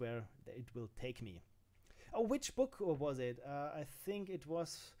knows where it will take me. Oh, which book was it? I think it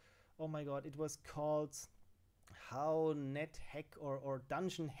was, oh my god, it was called How Net Hack or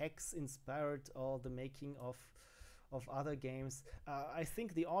Dungeon Hacks Inspired All the Making of Other Games. I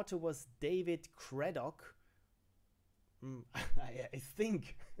think the author was David Craddock. I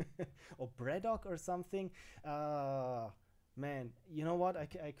think, or Braddock or something. Man, you know what?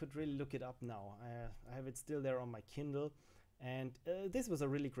 I could really look it up now. I have it still there on my Kindle. And this was a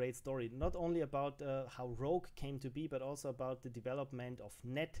really great story, not only about how Rogue came to be, but also about the development of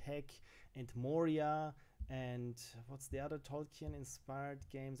NetHack and Moria, and what's the other Tolkien-inspired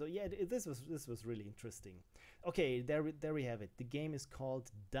game. So yeah, this was really interesting. Okay, there we have it. The game is called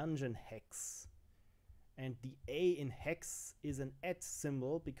Dungeon Hacks. And the A in hex is an @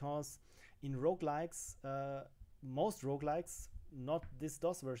 symbol, because in roguelikes, most roguelikes, not this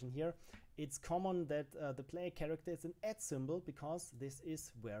DOS version here, it's common that the player character is an @ symbol, because this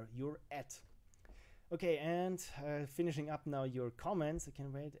is where you're at. Okay, and finishing up now your comments. I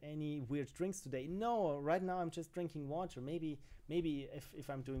can wait. Any weird drinks today? No, right now I'm just drinking water. Maybe if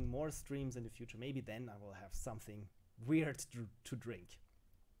I'm doing more streams in the future, maybe then I will have something weird to drink.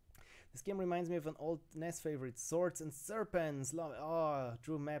 This game reminds me of an old NES favorite, Swords and Serpents. Oh,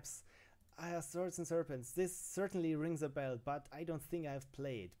 Drew Maps. Swords and Serpents. This certainly rings a bell, but I don't think I've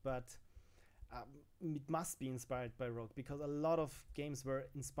played. But it must be inspired by Rogue, because a lot of games were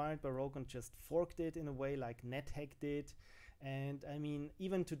inspired by Rogue and just forked it in a way like NetHack did. And I mean,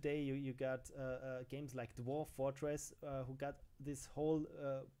 even today you got games like Dwarf Fortress, who got this whole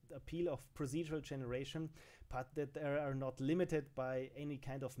appeal of procedural generation, but that they are not limited by any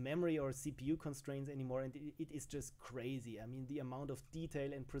kind of memory or CPU constraints anymore, and it is just crazy. I mean, the amount of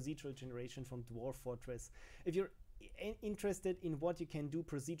detail and procedural generation from Dwarf Fortress. If you're interested in what you can do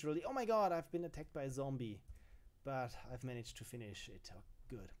procedurally, oh my god, I've been attacked by a zombie, but I've managed to finish it. Oh,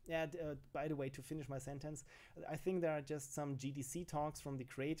 good. Yeah, by the way, to finish my sentence, I think there are just some GDC talks from the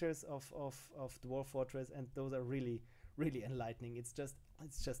creators of Dwarf Fortress, and those are really enlightening. It's just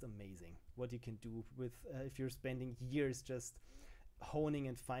amazing what you can do with if you're spending years just honing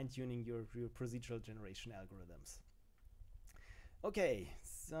and fine-tuning your procedural generation algorithms. Okay,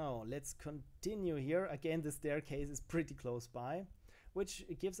 so let's continue here. Again, the staircase is pretty close by, which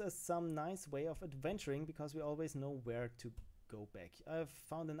gives us some nice way of adventuring, because we always know where to go back. I've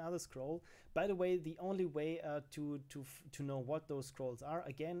found another scroll. By the way, the only way to know what those scrolls are,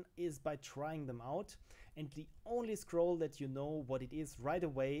 again, is by trying them out. And the only scroll that you know what it is right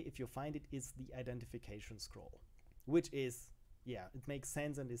away, if you find it, is the identification scroll, which is, yeah, it makes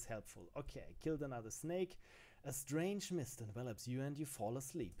sense and is helpful. Okay, I killed another snake. A strange mist envelops you and you fall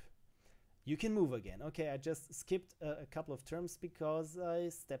asleep. You can move again. Okay, I just skipped a couple of terms because I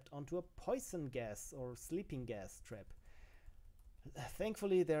stepped onto a poison gas or sleeping gas trap.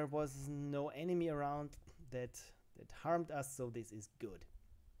 Thankfully, there was no enemy around that harmed us, so this is good.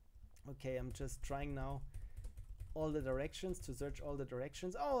 Okay, I'm just trying now all the directions, to search all the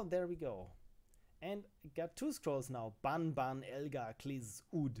directions. Oh, there we go. And got 2 scrolls now. Ban Ban Elga Kliz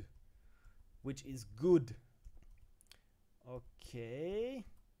Ud, which is good. Okay.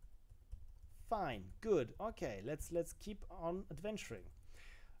 Fine, good. Okay, let's keep on adventuring.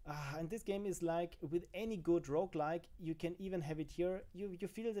 And this game is like with any good roguelike, you can even have it here. You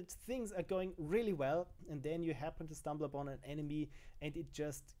feel that things are going really well, and then you happen to stumble upon an enemy, and it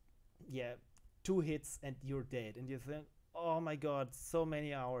just, yeah, 2 hits and you're dead. And you think, oh my god, so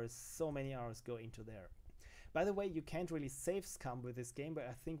many hours go into there. By the way, you can't really save scum with this game, but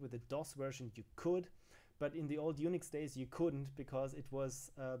I think with the DOS version you could. But in the old Unix days you couldn't, because it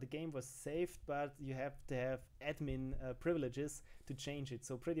was the game was saved, but you have to have admin privileges to change it.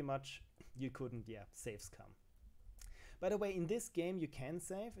 So pretty much you couldn't, yeah, save scum. By the way, in this game you can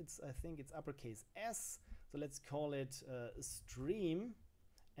save. I think it's uppercase S. So let's call it stream,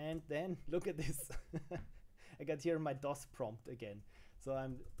 and then look at this. I got here my DOS prompt again. So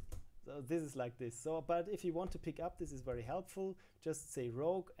this is like this. So, but if you want to pick up, this is very helpful. Just say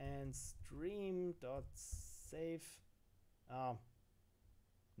rogue and stream.save.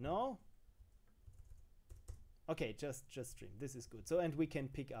 No? Okay, just stream. This is good. So, and we can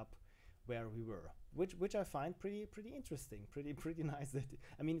pick up where we were, which I find pretty interesting, pretty nice.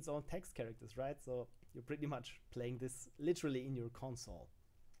 I mean, it's all text characters, right? So you're pretty much playing this literally in your console.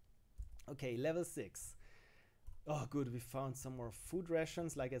 Okay, level 6. Oh, good, we found some more food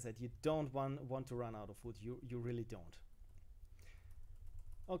rations. Like I said, you don't want to run out of food. You really don't.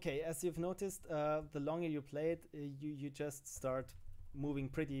 Okay, as you've noticed, the longer you play it, you just start moving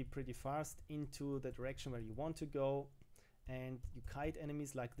pretty fast into the direction where you want to go, and you kite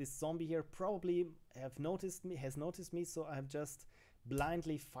enemies. Like this zombie here probably has noticed me, so I'm just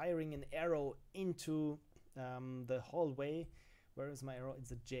blindly firing an arrow into the hallway. Where is my arrow?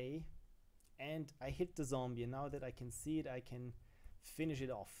 It's a J. And I hit the zombie, and now that I can see it, I can finish it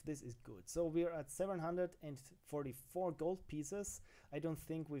off. This is good. So we're at 744 gold pieces. I don't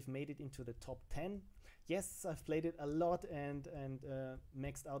think we've made it into the top 10. Yes, I've played it a lot and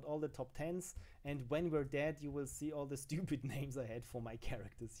maxed out all the top 10s. And when we're dead, you will see all the stupid names I had for my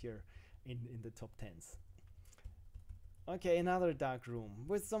characters here in the top 10s. Okay, another dark room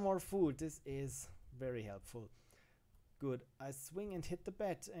with some more food. This is very helpful. Good. I swing and hit the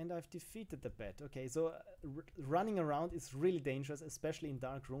bat, and I've defeated the bat. Okay, so running around is really dangerous, especially in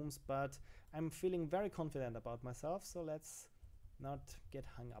dark rooms, but I'm feeling very confident about myself, so let's not get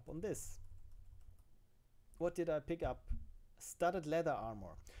hung up on this. What did I pick up? Studded leather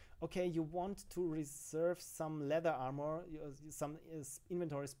armor. Okay, you want to reserve some leather armor, some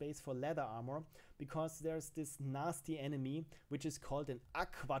inventory space for leather armor, because there's this nasty enemy which is called an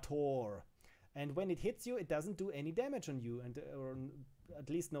Aquator. And when it hits you, it doesn't do any damage on you, and or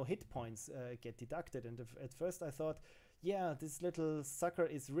at least no hit points get deducted. And at first I thought, yeah, this little sucker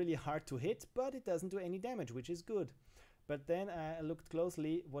is really hard to hit, but it doesn't do any damage, which is good. But then I looked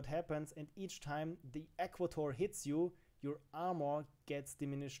closely what happens, and each time the Aquator hits you, your armor gets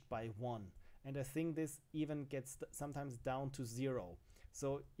diminished by 1. And I think this even gets sometimes down to 0.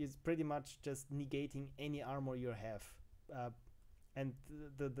 So it's pretty much just negating any armor you have. And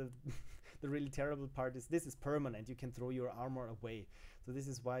the really terrible part is this is permanent. You can throw your armor away. So this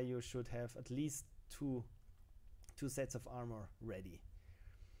is why you should have at least two sets of armor ready.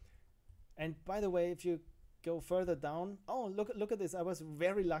 And by the way, if you go further down, oh, look at this. I was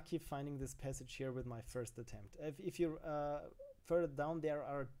very lucky finding this passage here with my first attempt. If you're further down, there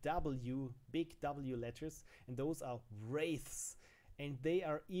are big W letters, and those are wraiths, and they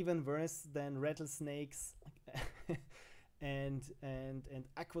are even worse than rattlesnakes and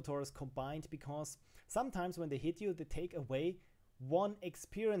Aquators combined, because sometimes when they hit you, they take away 1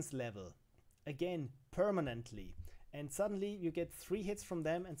 experience level, again permanently, and suddenly you get 3 hits from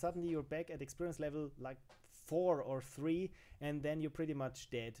them, and suddenly you're back at experience level like 4 or 3, and then you're pretty much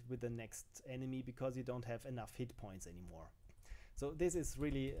dead with the next enemy because you don't have enough hit points anymore. So this is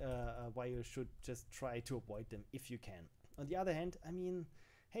really why you should just try to avoid them if you can. On the other hand, I mean,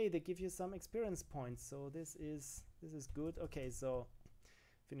 hey, they give you some experience points, so this is good. Okay, so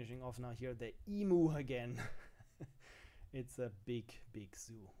finishing off now here, the emu again. It's a big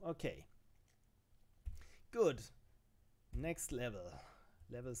zoo. Okay, good. Next level,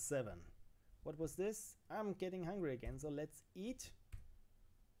 level 7. What was this? I'm getting hungry again, so let's eat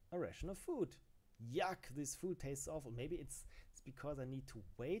a ration of food. Yuck, this food tastes awful. Maybe it's because I need to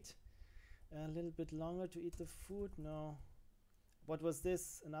wait a little bit longer to eat the food. No. What was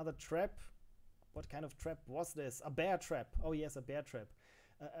this? Another trap? What kind of trap was this? A bear trap. Oh yes, a bear trap.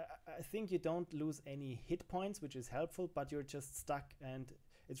 I think you don't lose any hit points, which is helpful, but you're just stuck, and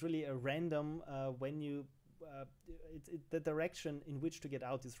it's really a random when you the direction in which to get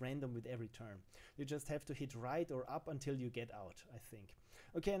out is random with every turn. You just have to hit right or up until you get out, I think.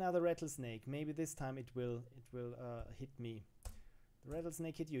 Okay, another rattlesnake. Maybe this time it will hit me. The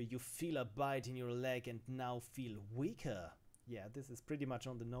rattlesnake hit you. You feel a bite in your leg and now feel weaker. Yeah, this is pretty much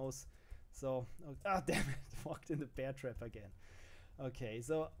on the nose. So, oh damn it, walked in the bear trap again. Okay,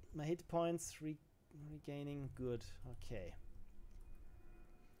 so my hit points regaining, good. Okay.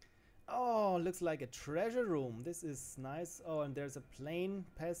 Oh, looks like a treasure room. This is nice. Oh, and there's a plane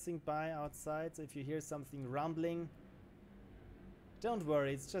passing by outside. So if you hear something rumbling, don't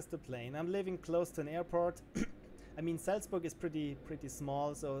worry, it's just a plane. I'm living close to an airport. I mean, Salzburg is pretty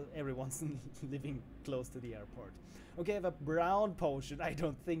small, so everyone's living close to the airport. Okay, I have a brown potion. I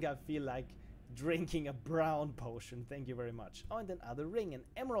don't think I feel like drinking a brown potion. Thank you very much. Oh, and another ring, an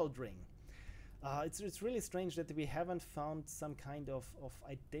emerald ring. It's really strange that we haven't found some kind of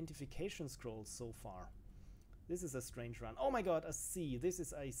identification scroll so far. This is a strange run. Oh my god, a sea. This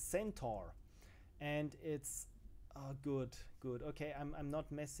is a centaur. And it's... good. Okay, I'm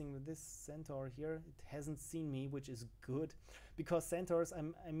not messing with this centaur here. It hasn't seen me, which is good. Because centaurs,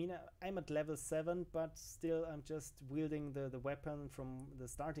 I'm at level 7, but still I'm just wielding the weapon from the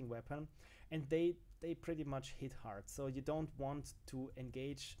starting weapon. And they pretty much hit hard. So you don't want to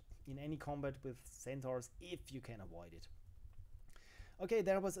engage in any combat with centaurs if you can avoid it. Okay,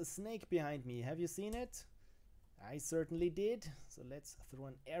 there was a snake behind me. Have you seen it? I certainly did. So let's throw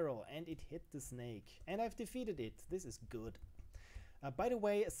an arrow, and it hit the snake. And I've defeated it. This is good. By the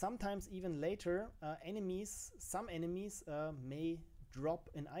way, sometimes even later, some enemies may drop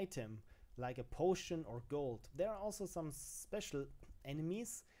an item, like a potion or gold. There are also some special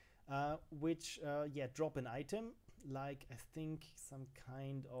enemies which drop an item, like I think some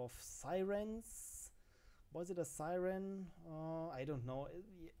kind of sirens. Was it a siren? I don't know.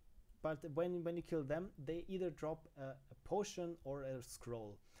 But when you kill them, they either drop a potion or a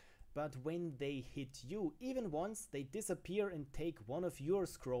scroll. But when they hit you, even once, they disappear and take one of your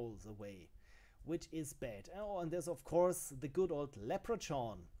scrolls away, which is bad. Oh, and there's of course the good old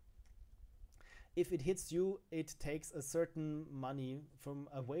leprechaun. If it hits you, it takes a certain money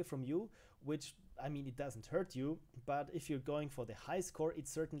away from you, which, I mean, it doesn't hurt you, but if you're going for the high score, it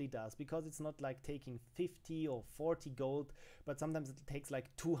certainly does, because it's not like taking 50 or 40 gold, but sometimes it takes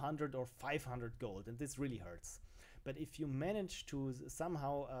like 200 or 500 gold, and this really hurts. But if you manage to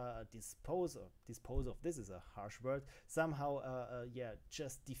somehow dispose of, this is a harsh word, somehow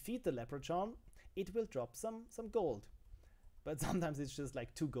just defeat the leprechaun, it will drop some gold. But sometimes it's just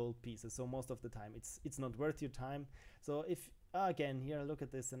like 2 gold pieces, so most of the time it's not worth your time. So if again here, look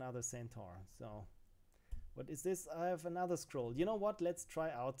at this, another centaur. So what is this? I have another scroll. You know what, let's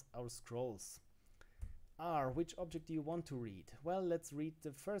try out our scrolls. R, which object do you want to read? Well, let's read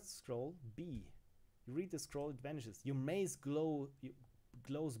the first scroll, B. You read the scroll, it vanishes. Your mace glows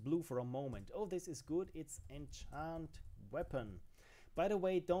blue for a moment. Oh, this is good. It's enchant weapon. By the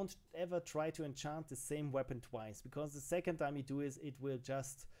way, don't ever try to enchant the same weapon twice, because the second time you do it will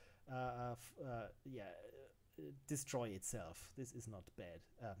just destroy itself. This is not bad,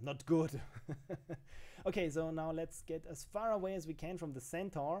 not good. Okay, so now let's get as far away as we can from the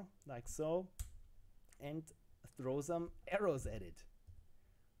centaur, like so, and throw some arrows at it.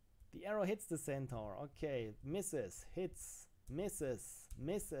 The arrow hits the centaur. Okay, misses, hits, misses,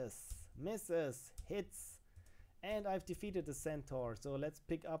 misses, misses, hits. And I've defeated the centaur. So let's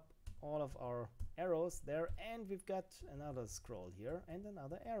pick up all of our arrows there. And we've got another scroll here and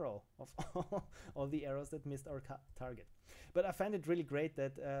another arrow of all the arrows that missed our target. But I find it really great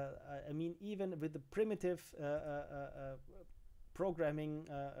that, I mean, even with the primitive programming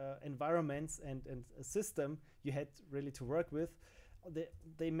environments and a system you had really to work with,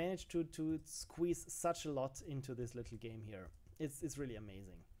 they managed to squeeze such a lot into this little game here. It's really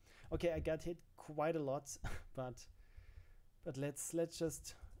amazing. Okay, I got hit quite a lot, but let's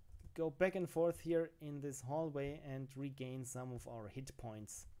just go back and forth here in this hallway and regain some of our hit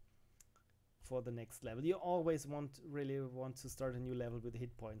points for the next level. You always really want to start a new level with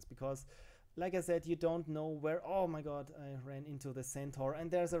hit points, because like I said, you don't know where. Oh my god, I ran into the centaur and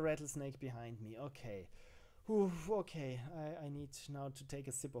there's a rattlesnake behind me. Okay. Whew, okay, I need now to take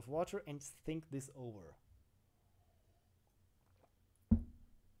a sip of water and think this over.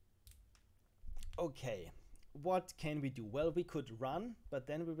 Okay, what can we do? Well, we could run, but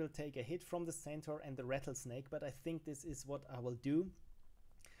then we will take a hit from the centaur and the rattlesnake, but I think this is what I will do,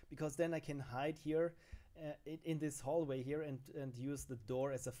 because then I can hide here in this hallway here and use the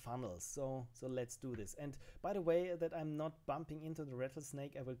door as a funnel. So let's do this. And by the way, that I'm not bumping into the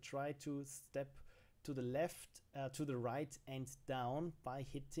rattlesnake, I will try to step to the left, to the right and down by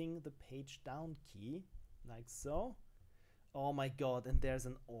hitting the page down key, like so. Oh my god, and there's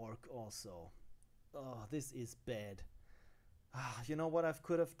an orc also. Oh, this is bad. You know what I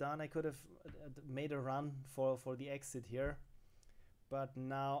could have done? I could have made a run for the exit here. But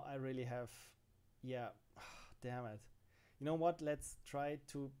now I really have... Yeah, damn it. You know what? Let's try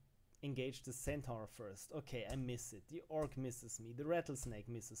to engage the centaur first. Okay, I miss it. The orc misses me. The rattlesnake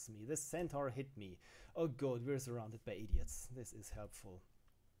misses me. The centaur hit me. Oh god, we're surrounded by idiots. This is helpful.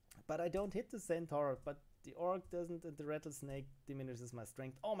 But I don't hit the centaur, but the orc doesn't, and the rattlesnake diminishes my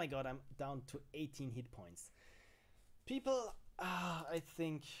strength. Oh my god, I'm down to 18 hit points. People, I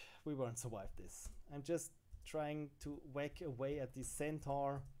think we won't survive this. I'm just trying to whack away at the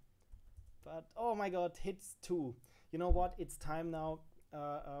centaur. But oh my god, hits 2. You know what? It's time now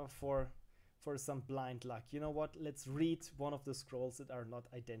for some blind luck. You know what? Let's read one of the scrolls that are not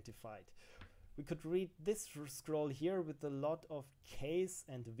identified. We could read this scroll here with a lot of K's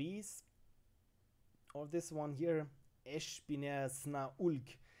and V's. Or this one here, Esh Biner Sna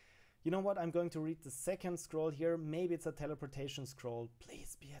Ulk. You know what? I'm going to read the second scroll here. Maybe it's a teleportation scroll.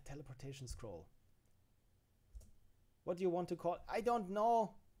 Please be a teleportation scroll. What do you want to call? I don't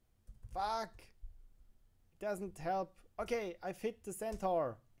know. Fuck. It doesn't help. Okay, I've hit the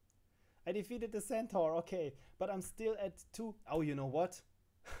centaur. I defeated the centaur. Okay, but I'm still at 2. Oh, you know what?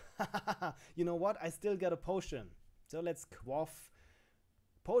 You know what? I still got a potion. So let's quaff.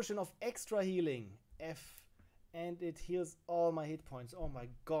 Potion of extra healing. F, and it heals all my hit points. Oh my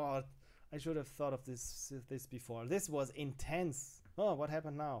god, I should have thought of this before. This was intense. Oh, what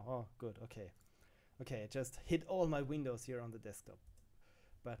happened now? Oh, good. Okay, I just hit all my windows here on the desktop.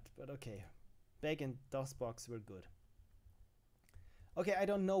 But okay, back in DOSBox we're good. Okay, I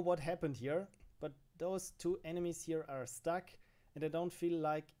don't know what happened here, but those 2 enemies here are stuck, and I don't feel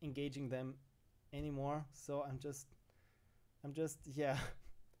like engaging them anymore. So I'm just yeah,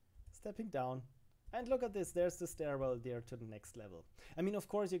 stepping down. And look at this, there's the stairwell there to the next level. I mean, of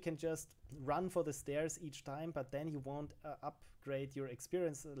course, you can just run for the stairs each time, but then you won't upgrade your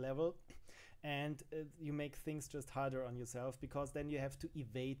experience level, and you make things just harder on yourself, because then you have to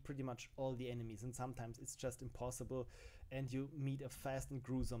evade pretty much all the enemies, and sometimes it's just impossible, and you meet a fast and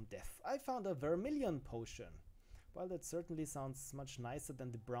gruesome death. I found a vermilion potion. Well, that certainly sounds much nicer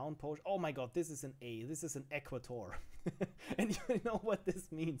than the brown potion. Oh my god, this is an A, this is an Equator. And you know what this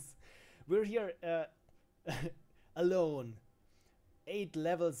means. We're here alone, 8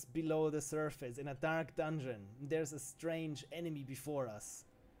 levels below the surface in a dark dungeon. There's a strange enemy before us.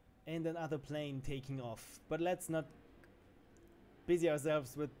 and another plane taking off. But let's not busy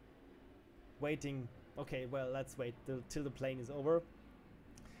ourselves with waiting. Okay, well, let's wait till the plane is over.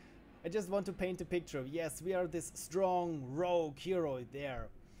 I just want to paint a picture. Yes, we are this strong rogue hero there.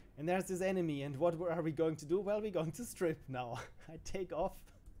 And there's this enemy, and what are we going to do? Well, we're going to strip now. I take off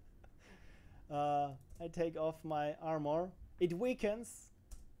my armor. It weakens,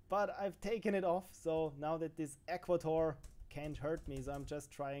 but I've taken it off, so now that this Equator can't hurt me, so I'm just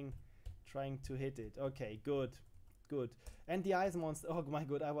trying to hit it. Okay, good. And the ice monster, oh my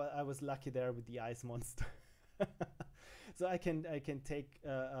god, I was lucky there with the ice monster. So I can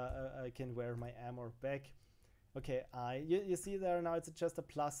wear my armor back. Okay, you see there now it's just a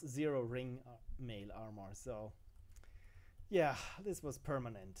 +0 ring mail armor. So yeah, this was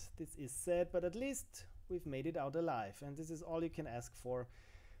permanent. This is sad, but at least we've made it out alive, and this is all you can ask for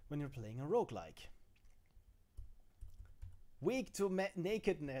when you're playing a roguelike. Weak to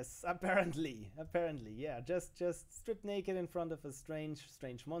nakedness, apparently, yeah. Just strip naked in front of a strange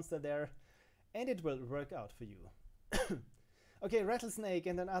monster there, and it will work out for you. Okay, rattlesnake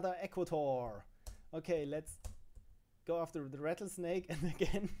and another Equator. Okay, let's go after the rattlesnake and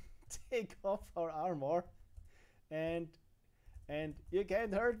again take off our armor, and you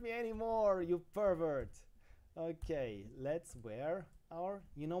can't hurt me anymore, you pervert. Okay, let's wear our,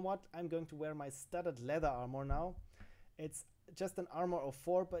 you know what, I'm going to wear my studded leather armor now. It's just an armor of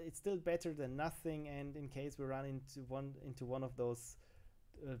 4, but it's still better than nothing, and in case we run into one of those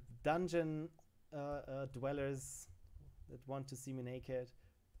dungeon dwellers that want to see me naked,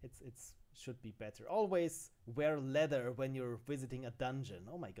 it's should be better. Always wear leather when you're visiting a dungeon.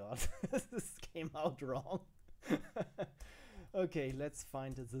 Oh my god, this came out wrong. Okay, let's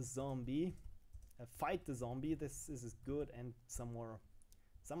find the zombie. Fight the zombie. This is good, and some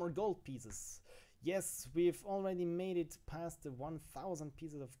more gold pieces. Yes, we've already made it past the 1,000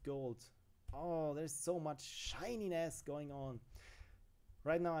 pieces of gold. Oh, there's so much shininess going on.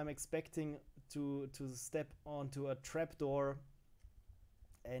 Right now I'm expecting to step onto a trapdoor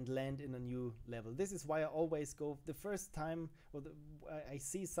and land in a new level. This is why I always go the first time I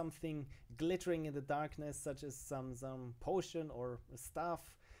see something glittering in the darkness, such as some potion or a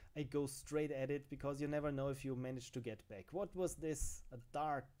staff. I go straight at it, because you never know if you manage to get back. What was this? A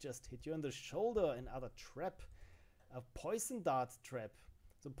dart just hit you on the shoulder. Another trap. A poison dart trap.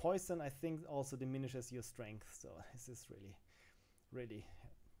 So poison, I think, also diminishes your strength. So this is really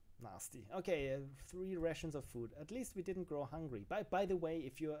nasty. Okay, 3 rations of food. At least we didn't grow hungry. By the way,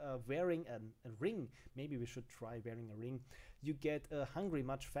 if you're wearing a ring, maybe we should try wearing a ring, you get hungry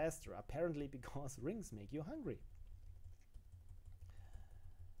much faster, apparently, because rings make you hungry.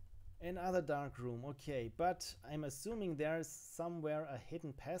 Another dark room, okay, but I'm assuming there's somewhere a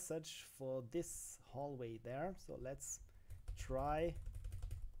hidden passage for this hallway there. So let's try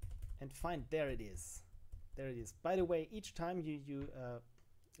and find. There it is. By the way, each time you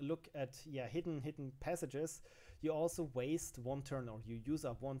look at hidden passages, you also waste 1 turn, or you use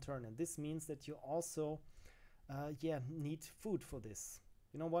up 1 turn, and this means that you also need food for this.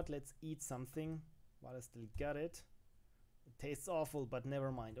 You know what? Let's eat something while I still got it. It tastes awful, but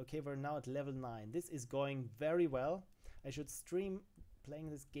never mind. Okay, we're now at level 9. This is going very well. I should stream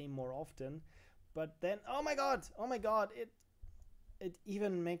playing this game more often. But then, oh my god, it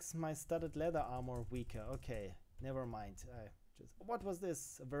even makes my studded leather armor weaker. Okay, never mind. What was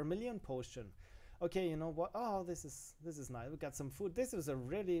this? A vermilion potion. Okay, you know what? Oh, this is nice. We got some food. This is a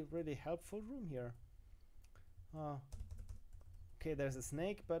really helpful room here. Okay, there's a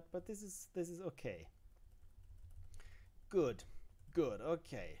snake, but this is okay. Good.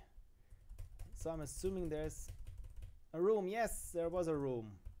 Okay. So I'm assuming there's a room. Yes, there was a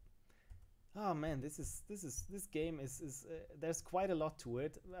room. Oh man, this game is there's quite a lot to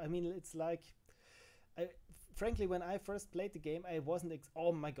it. I mean, it's like, frankly, when I first played the game, I wasn't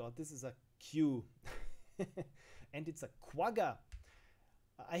oh my god, this is a Q. And it's a quagga.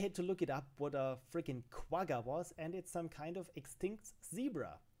 I had to look it up what a freaking quagga was, and it's some kind of extinct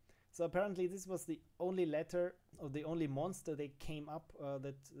zebra. So apparently this was the only letter, or the only monster they came up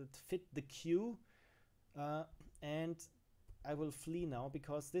that fit the Q. And I will flee now,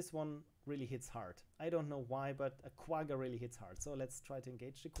 because this one really hits hard. I don't know why, but a quagga really hits hard. So let's try to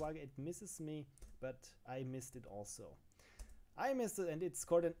engage the quagga. It misses me, but I missed it also. I missed it, and it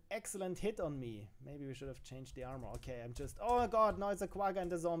scored an excellent hit on me. Maybe we should have changed the armor. Okay, I'm just, oh god, now it's a quagga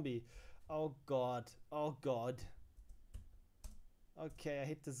and a zombie. Oh god. Okay, I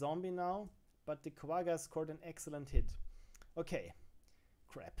hit the zombie now, but the quagga scored an excellent hit. Okay,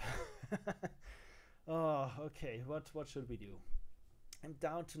 crap. Oh, okay, what should we do? I'm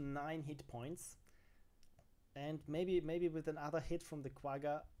down to 9 hit points. And maybe with another hit from the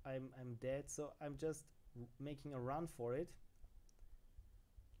Quagga, I'm dead. So I'm just making a run for it,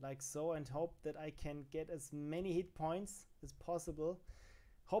 like so, and hope that I can get as many hit points as possible.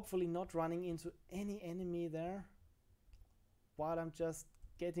 Hopefully not running into any enemy there, while I'm just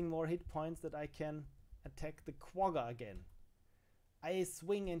getting more hit points that I can attack the Quagga again. I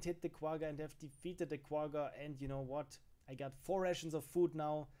swing and hit the Quagga and have defeated the Quagga, and you know what? I got 4 rations of food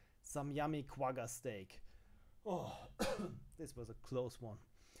now, some yummy Quagga steak. Oh, this was a close one.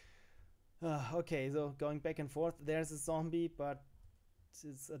 Okay, so going back and forth, there's a zombie, but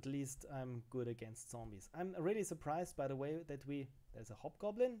it's at least I'm good against zombies. I'm really surprised, by the way, that there's a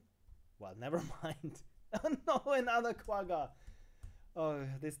hobgoblin. Well, never mind. Oh no, another Quagga. Oh,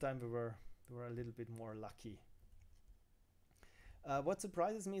 this time we were a little bit more lucky. What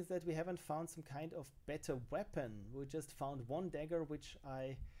surprises me is that we haven't found some kind of better weapon. We just found one dagger, which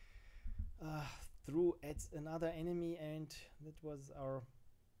I threw at another enemy, and that was our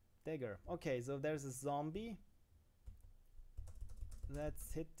dagger. Okay, so there's a zombie.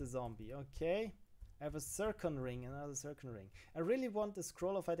 Let's hit the zombie. Okay, I have a Zircon ring, another Zircon ring. I really want the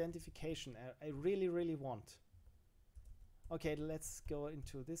scroll of identification. I really want. Okay, let's go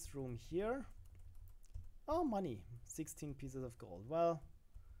into this room here. Oh, money. 16 pieces of gold. Well,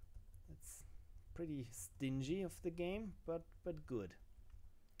 that's pretty stingy of the game, but good.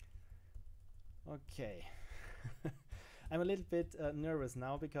 Okay. I'm a little bit nervous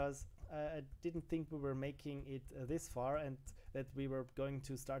now because I didn't think we were making it this far, and that we were going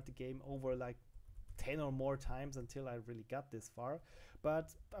to start the game over like 10 or more times until I really got this far.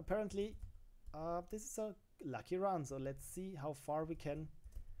 But apparently this is a lucky run, so let's see how far we can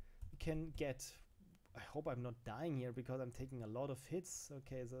get. I hope I'm not dying here because I'm taking a lot of hits.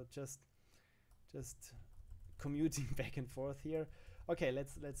 Okay, so just commuting back and forth here. Okay,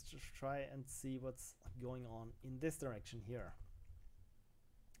 let's just try and see what's going on in this direction here.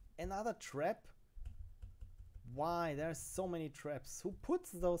 Another trap? Why? There are so many traps. Who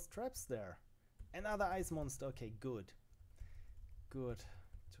puts those traps there? Another ice monster. Okay, good. Good.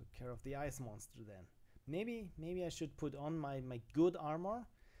 Took care of the ice monster then. Maybe I should put on my good armor.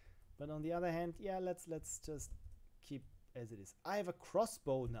 But on the other hand, yeah, let's just keep as it is. I have a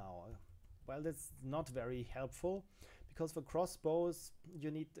crossbow now. Well, that's not very helpful, because for crossbows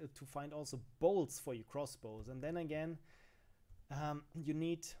you need to find also bolts for your crossbows, and then again you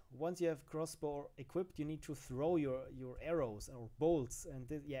need, once you have crossbow equipped, you need to throw your arrows or bolts, and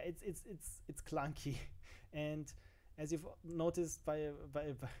this, yeah, it's clunky. And as you've noticed by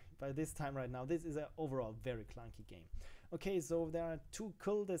this time right now, this is an overall very clunky game. Okay, so there are 2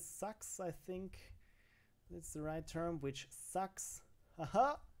 cul-de-sacs, I think that's the right term, which sucks.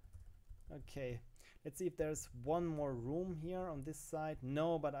 Haha. Okay, let's see if there's one more room here on this side.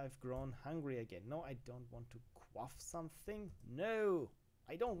 No, but I've grown hungry again. No, I don't want to quaff something. No,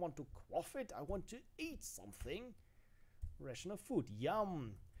 I don't want to quaff it. I want to eat something. Ration of food.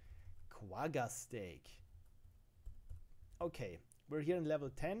 Yum. Quagga steak. Okay, we're here in level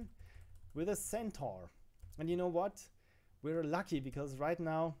 10 with a centaur. And you know what? We're lucky because right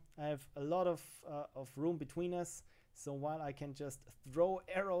now I have a lot of room between us. So while I can just throw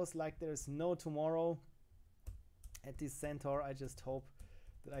arrows like there's no tomorrow at this centaur, I just hope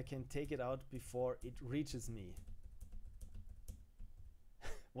that I can take it out before it reaches me.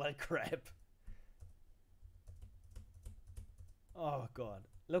 Well, crap. Oh god.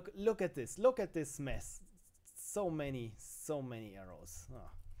 Look at this. Look at this mess. So many arrows.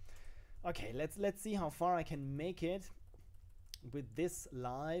 Oh. Okay, let's see how far I can make it with this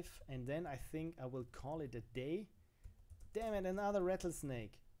live, and then I think I will call it a day. Damn it, another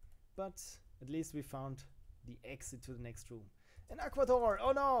rattlesnake. But at least we found the exit to the next room. An Aquator!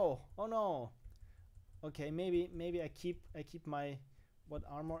 Oh no! Oh no! Okay, maybe I keep my, what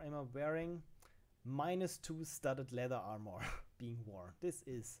armor am I wearing? -2 studded leather armor being worn. This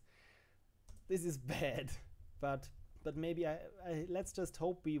is bad. But maybe let's just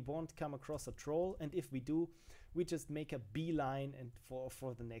hope we won't come across a troll, and if we do, we just make a beeline and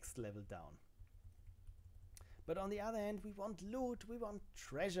for the next level down. But on the other hand, we want loot, we want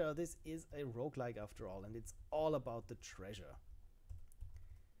treasure. This is a roguelike after all, and it's all about the treasure.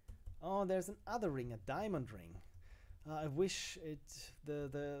 Oh, there's another ring, a diamond ring. I wish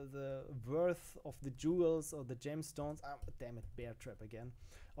the worth of the jewels or the gemstones, damn it, bear trap again,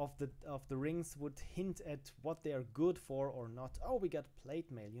 of the rings would hint at what they are good for or not. Oh, we got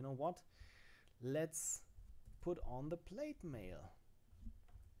plate mail. You know what? Let's put on the plate mail.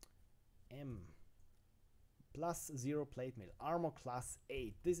 M. +0 plate mail. Armor class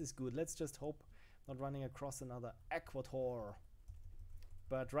 8. This is good. Let's just hope not running across another Aquator.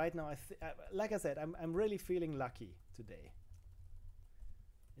 But right now, like I said, I'm really feeling lucky today.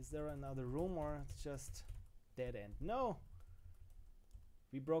 Is there another room or it's just dead end? No!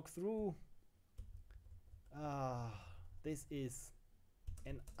 We broke through. This is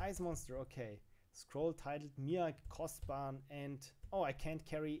an ice monster. Okay. Scroll titled Mia Kostban and... Oh, I can't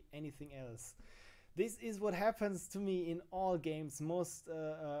carry anything else. This is what happens to me in all games, most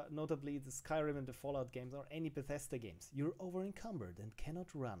notably the Skyrim and the Fallout games or any Bethesda games. You're over-encumbered and cannot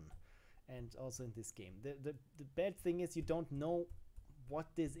run. And also in this game. The bad thing is you don't know what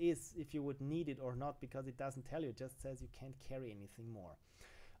this is, if you would need it or not, because it doesn't tell you. It just says you can't carry anything more.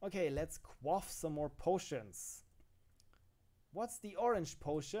 Okay, let's quaff some more potions. What's the orange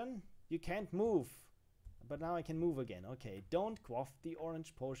potion? You can't move. But now I can move again. Okay, don't quaff the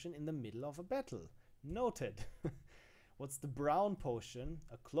orange potion in the middle of a battle. Noted. What's the brown potion?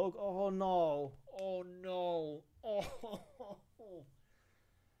 A cloak. Oh no. Oh no. Oh.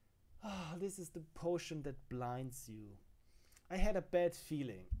 This is the potion that blinds you. I had a bad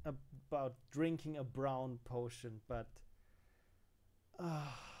feeling about drinking a brown potion, but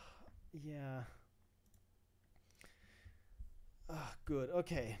yeah. Good.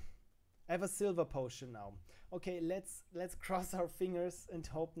 Okay. I have a silver potion now. Okay, let's cross our fingers and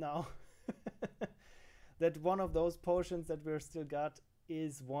hope now that one of those potions that we're still got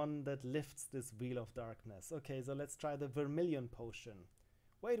is one that lifts this Wheel of Darkness. Okay, so let's try the Vermilion potion.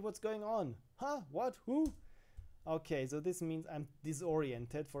 Wait, what's going on? Huh? What? Who? Okay, so this means I'm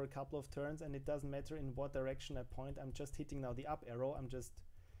disoriented for a couple of turns and it doesn't matter in what direction I point. I'm just hitting now the up arrow. I'm just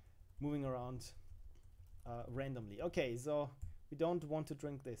moving around randomly. Okay, so we don't want to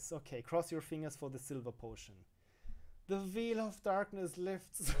drink this. Okay, cross your fingers for the silver potion. The Wheel of Darkness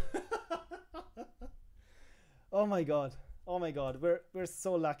lifts. Oh my god. Oh my god. We're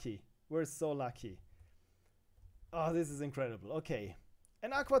so lucky. We're so lucky. Oh, this is incredible. Okay.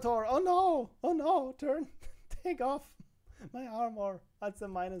 An Aquator. Oh no. Oh no. Turn. Take off my armor. That's a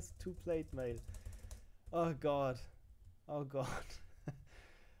 -2 plate mail. Oh god. Oh god.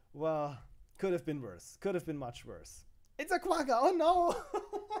 Well, could have been worse. Could have been much worse. It's a quagga! Oh no!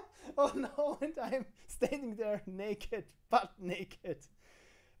 Oh no! And I'm standing there naked, butt naked,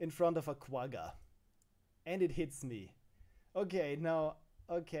 in front of a quagga. And it hits me. Okay, now,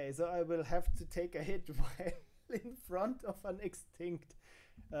 okay, so I will have to take a hit while in front of an extinct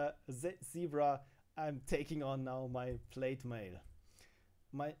zebra. I'm taking on now my plate mail.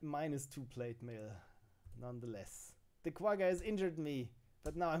 My -2 plate mail, nonetheless. The quagga has injured me,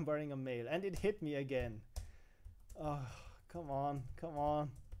 but now I'm wearing a mail, and it hit me again. Oh, come on, come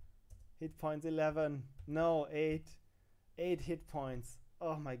on. Hit points 11. No, 8. 8 hit points.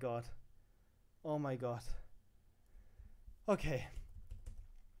 Oh my god. Oh my god. Okay.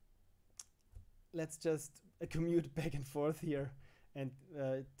 Let's just commute back and forth here and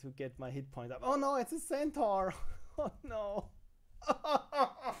to get my hit point up. Oh no, it's a centaur. Oh no.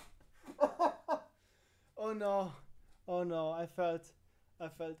 Oh no. Oh no, I felt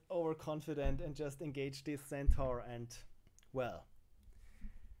overconfident and just engaged this centaur and, well,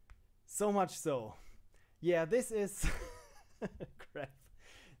 so much so. Yeah, this is crap.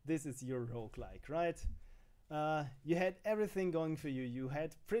 This is your roguelike, right? You had everything going for you. You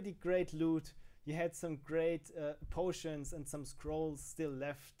had pretty great loot. You had some great potions and some scrolls still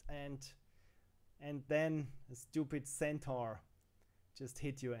left, and then a stupid centaur just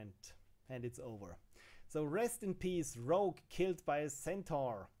hit you and it's over. So rest in peace, rogue killed by a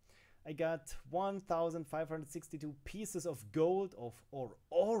centaur. I got 1,562 pieces of gold or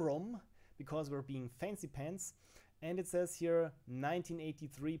aurum, because we're being fancy pants. And it says here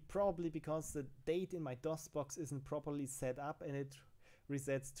 1983, probably because the date in my DOS box isn't properly set up and it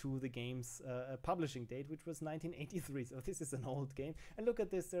resets to the game's publishing date, which was 1983. So this is an old game. And look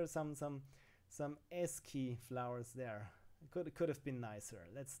at this, there are some ASCII flowers there. It could have been nicer.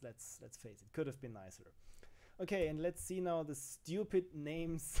 Let's face it, could have been nicer. Okay, and let's see now the stupid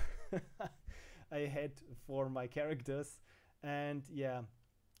names I had for my characters. And yeah,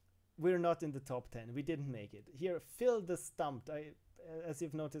 we're not in the top 10. We didn't make it. Here, Phil the Stumped. As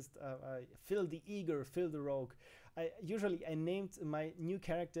you've noticed, Phil the Eager, Phil the Rogue. Usually I named my new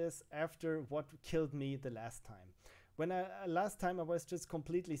characters after what killed me the last time. When last time I was just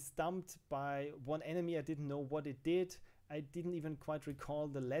completely stumped by one enemy. I didn't know what it did. I didn't even quite recall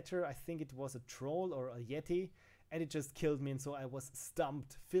the letter. I think it was a troll or a yeti, and it just killed me, and so I was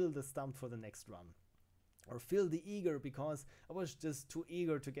stumped. Phil the Stumped for the next run. Or Phil the Eager, because I was just too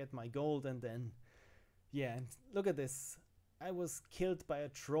eager to get my gold, and then, yeah, and look at this. I was killed by a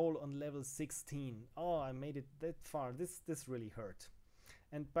troll on level 16. Oh, I made it that far. This really hurt.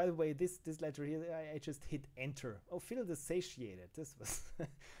 And by the way, this letter here, I just hit enter. Oh, feel the satiated. This was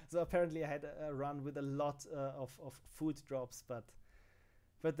so apparently I had a run with a lot of food drops, but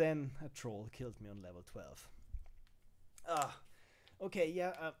then a troll killed me on level 12. Okay,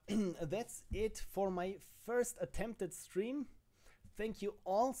 yeah, that's it for my first attempted stream. Thank you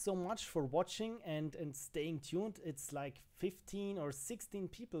all so much for watching and staying tuned. It's like 15 or 16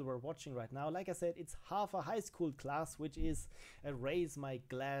 people were watching right now. Like I said, it's half a high school class, which is a raise my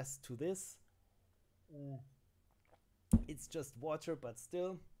glass to this. It's just water, but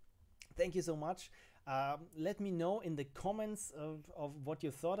still. Thank you so much. Let me know in the comments of what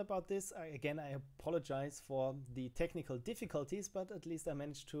you thought about this. Again, I apologize for the technical difficulties, but at least I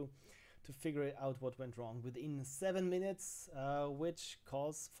managed to figure out what went wrong within 7 minutes, which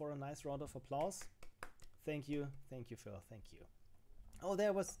calls for a nice round of applause. Thank you, Phil, thank you. Oh,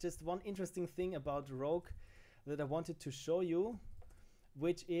 there was just one interesting thing about Rogue that I wanted to show you,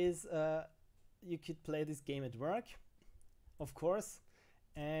 which is you could play this game at work, of course.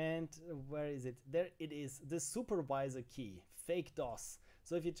 And where is it? There it is, the supervisor key, fake DOS.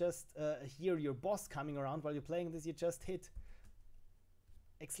 So if you just hear your boss coming around while you're playing this, you just hit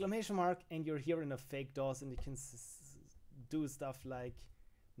exclamation mark and you're here in a fake DOS, and you can do stuff like,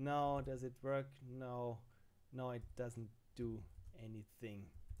 no, does it work? No, it doesn't do anything.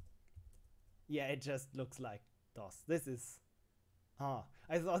 Yeah, it just looks like DOS. This is, I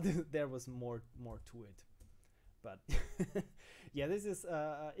thought there was more to it, but yeah, this is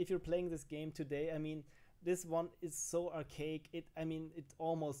if you're playing this game today, I mean, this one is so archaic. It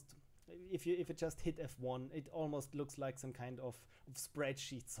almost, if you just hit F1, it almost looks like some kind of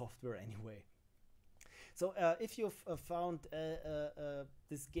spreadsheet software anyway. So if you've found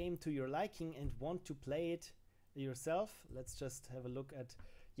this game to your liking and want to play it yourself, let's just have a look at,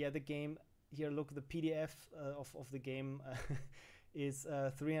 yeah, the game here. Look, the PDF of the game is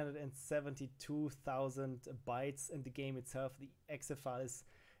 372,000 bytes, and the game itself, the exe file is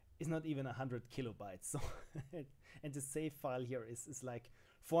not even 100 kilobytes. So and the save file here is like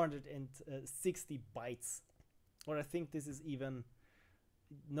 460 bytes, or I think this is even,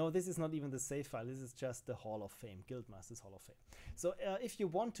 no, this is not even the save file. This is just the Hall of Fame, Guildmasters Hall of Fame. So if you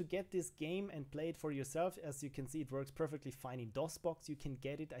want to get this game and play it for yourself, as you can see, it works perfectly fine in DOSBox. You can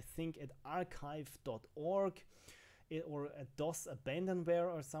get it, I think, at archive.org or at DOS Abandonware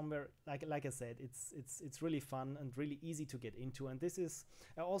or somewhere. Like I said, it's really fun and really easy to get into. And this is,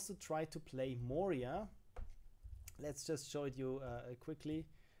 I also tried to play Moria. Let's just show it you quickly.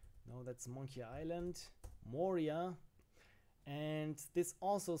 No, that's Monkey Island, Moria. And this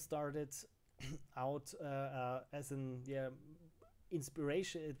also started out as an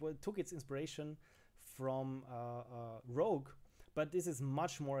inspiration. It took its inspiration from Rogue, but this is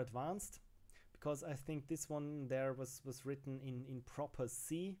much more advanced, because I think this one there was written in proper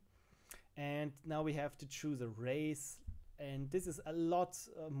C, and now we have to choose a race, and this is a lot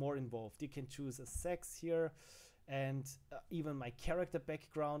more involved. You can choose a sex here, and even my character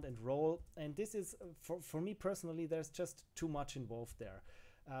background and role. And this is, for me personally, there's just too much involved there.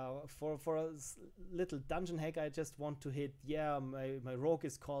 For a little dungeon hack, I just want to hit, yeah, my rogue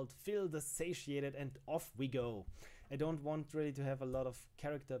is called Phil the Satiated, and off we go. I don't want really to have a lot of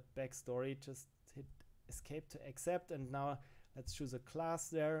character backstory. Just hit escape to accept, and now let's choose a class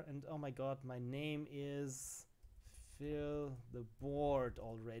there. And oh my god, my name is Phil the Board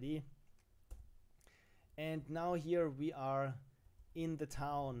already. And now here we are in the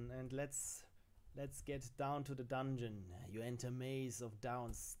town, and let's get down to the dungeon. You enter a maze of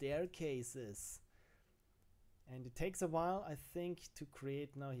down staircases, and it takes a while, I think, to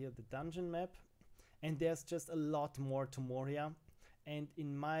create now here the dungeon map. And there's just a lot more to Moria, and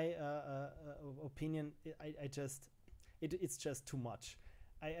in my opinion, it's just too much.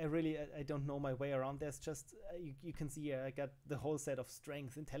 I really don't know my way around. There's just you can see I got the whole set of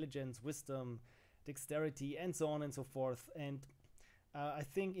strength, intelligence, wisdom, dexterity, and so on and so forth. And I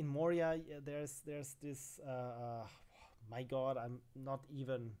think in Moria there's this my god, I'm not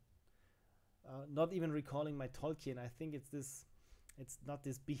even recalling my Tolkien. I think it's not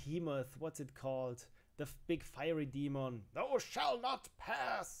this behemoth, what's it called, the big fiery demon, thou shall not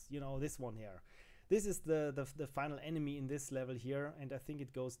pass, you know, this one here. This is the final enemy in this level here, and I think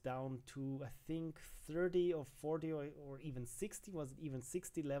it goes down to, I think, 30 or 40 or even 60. Was it even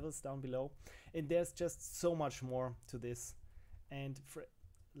 60 levels down below? And there's just so much more to this. And for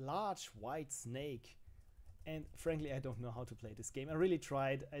large white snake. And frankly, I don't know how to play this game. I really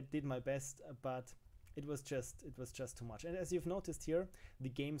tried. I did my best, but it was just too much. And as you've noticed here, the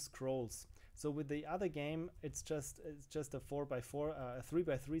game scrolls. So with the other game, it's just a 4x4, a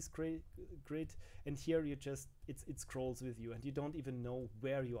 3x3 grid, and here you just it scrolls with you, and you don't even know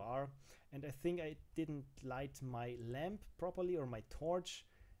where you are. And I think I didn't light my lamp properly or my torch,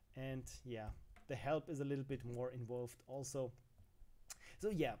 and yeah, the help is a little bit more involved also.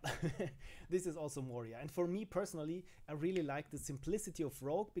 So yeah, this is also Moria. And for me personally, I really like the simplicity of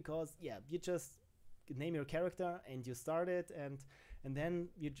Rogue, because yeah, you just name your character and you start it, and then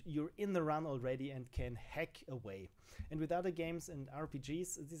you're in the run already and can hack away. And with other games and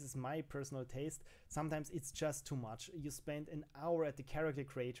RPGs, this is my personal taste, sometimes it's just too much. You spend an hour at the character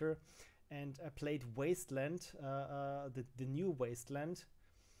creator, and I played Wasteland, the new Wasteland,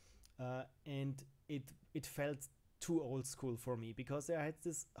 and it felt too old school for me, because I had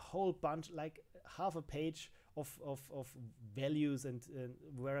this whole bunch, like half a page of values and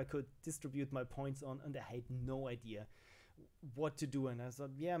where I could distribute my points on, and I had no idea what to do. And I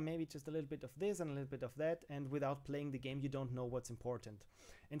thought, yeah, maybe just a little bit of this and a little bit of that, and without playing the game you don't know what's important.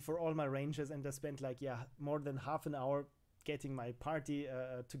 And for all my ranges, and I spent like, yeah, more than half an hour getting my party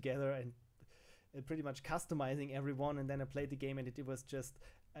together and pretty much customizing everyone, and then I played the game, and it was just,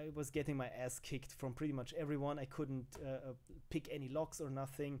 I was getting my ass kicked from pretty much everyone. I couldn't pick any locks or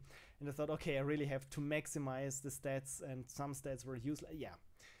nothing, and I thought, okay, I really have to maximize the stats, and some stats were useless. Yeah,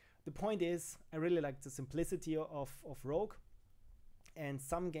 the point is, I really like the simplicity of Rogue, and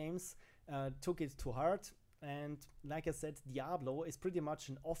some games took it to heart. And like I said, Diablo is pretty much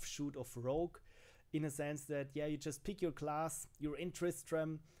an offshoot of Rogue, in a sense that, yeah, you just pick your class, you're in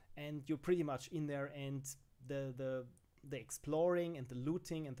Tristram, and you're pretty much in there, and the exploring and the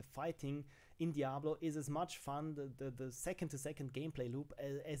looting and the fighting in Diablo is as much fun, the second-to-second gameplay loop,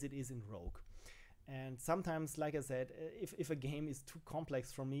 as it is in Rogue. And sometimes, like I said, if a game is too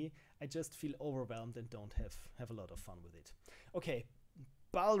complex for me, I just feel overwhelmed and don't have a lot of fun with it. Okay,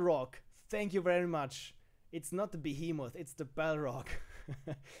 Balrog, thank you very much. It's not the behemoth, it's the Balrog.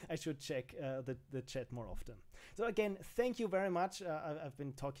 I should check the chat more often. So again, thank you very much. I've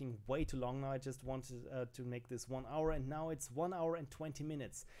been talking way too long now. I just wanted to make this 1 hour, and now it's 1 hour and 20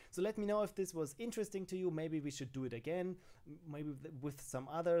 minutes. So let me know if this was interesting to you. Maybe we should do it again, maybe with some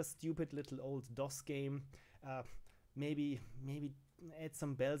other stupid little old DOS game. Maybe add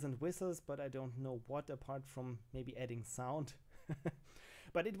some bells and whistles, but I don't know what, apart from maybe adding sound.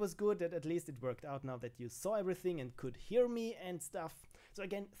 But it was good that at least it worked out now that you saw everything and could hear me and stuff. So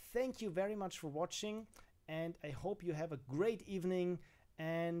again, thank you very much for watching, and I hope you have a great evening.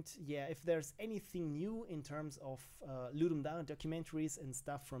 And yeah, if there's anything new in terms of Ludum Dare documentaries and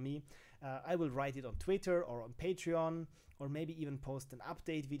stuff from me, I will write it on Twitter or on Patreon, or maybe even post an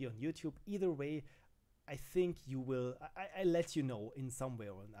update video on YouTube. Either way, I think you will, I'll let you know in some way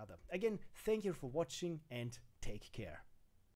or another. Again, thank you for watching, and take care.